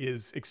 everyone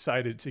is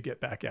excited to get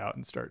back out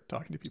and start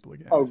talking to people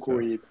again. So,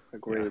 agreed, yeah,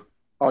 agreed.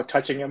 Oh,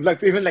 touching them,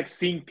 like even like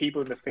seeing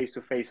people in the face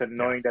to face and yeah.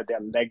 knowing that their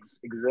legs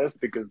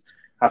exist because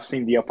I've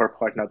seen the upper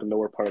part, not the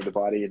lower part of the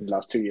body in the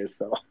last 2 years.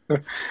 So,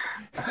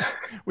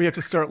 We have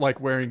to start like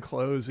wearing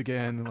clothes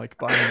again, like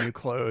buying new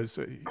clothes.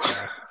 So,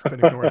 yeah, I've been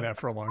ignoring that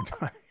for a long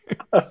time.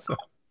 So,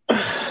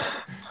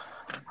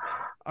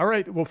 all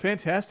right. Well,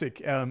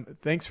 fantastic.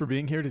 Thanks for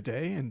being here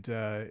today.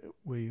 And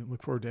we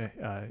look forward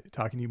to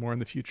talking to you more in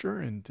the future.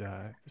 And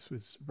this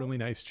was a really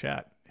nice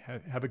chat.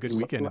 Have a good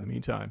weekend in the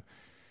meantime.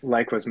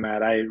 likewise,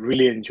 Matt, I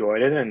really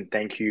enjoyed it, and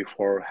thank you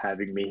for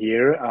having me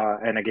here.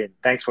 And again,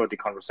 thanks for the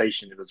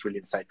conversation. It was really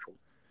insightful.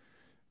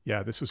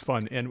 Yeah, this was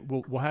fun. And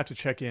we'll have to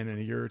check in a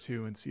year or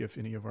two and see if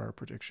any of our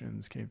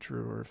predictions came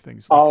true or if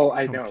things look Oh,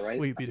 I know, right?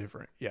 completely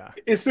different. Yeah.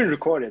 It's been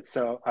recorded,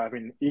 so I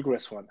mean,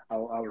 egress one.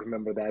 I'll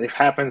remember that. If it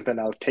happens, then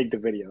I'll take the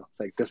video. It's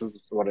like this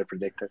is what I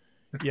predicted.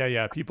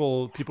 Yeah.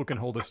 People can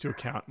hold us to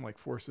account and like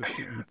force us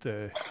to eat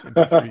the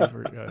MP3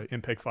 or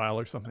MPEG file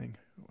or something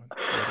later,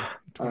 uh,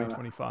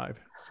 2025.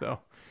 So,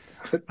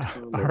 all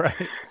totally.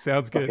 right.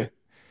 Sounds good. Okay.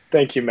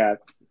 Thank you, Matt.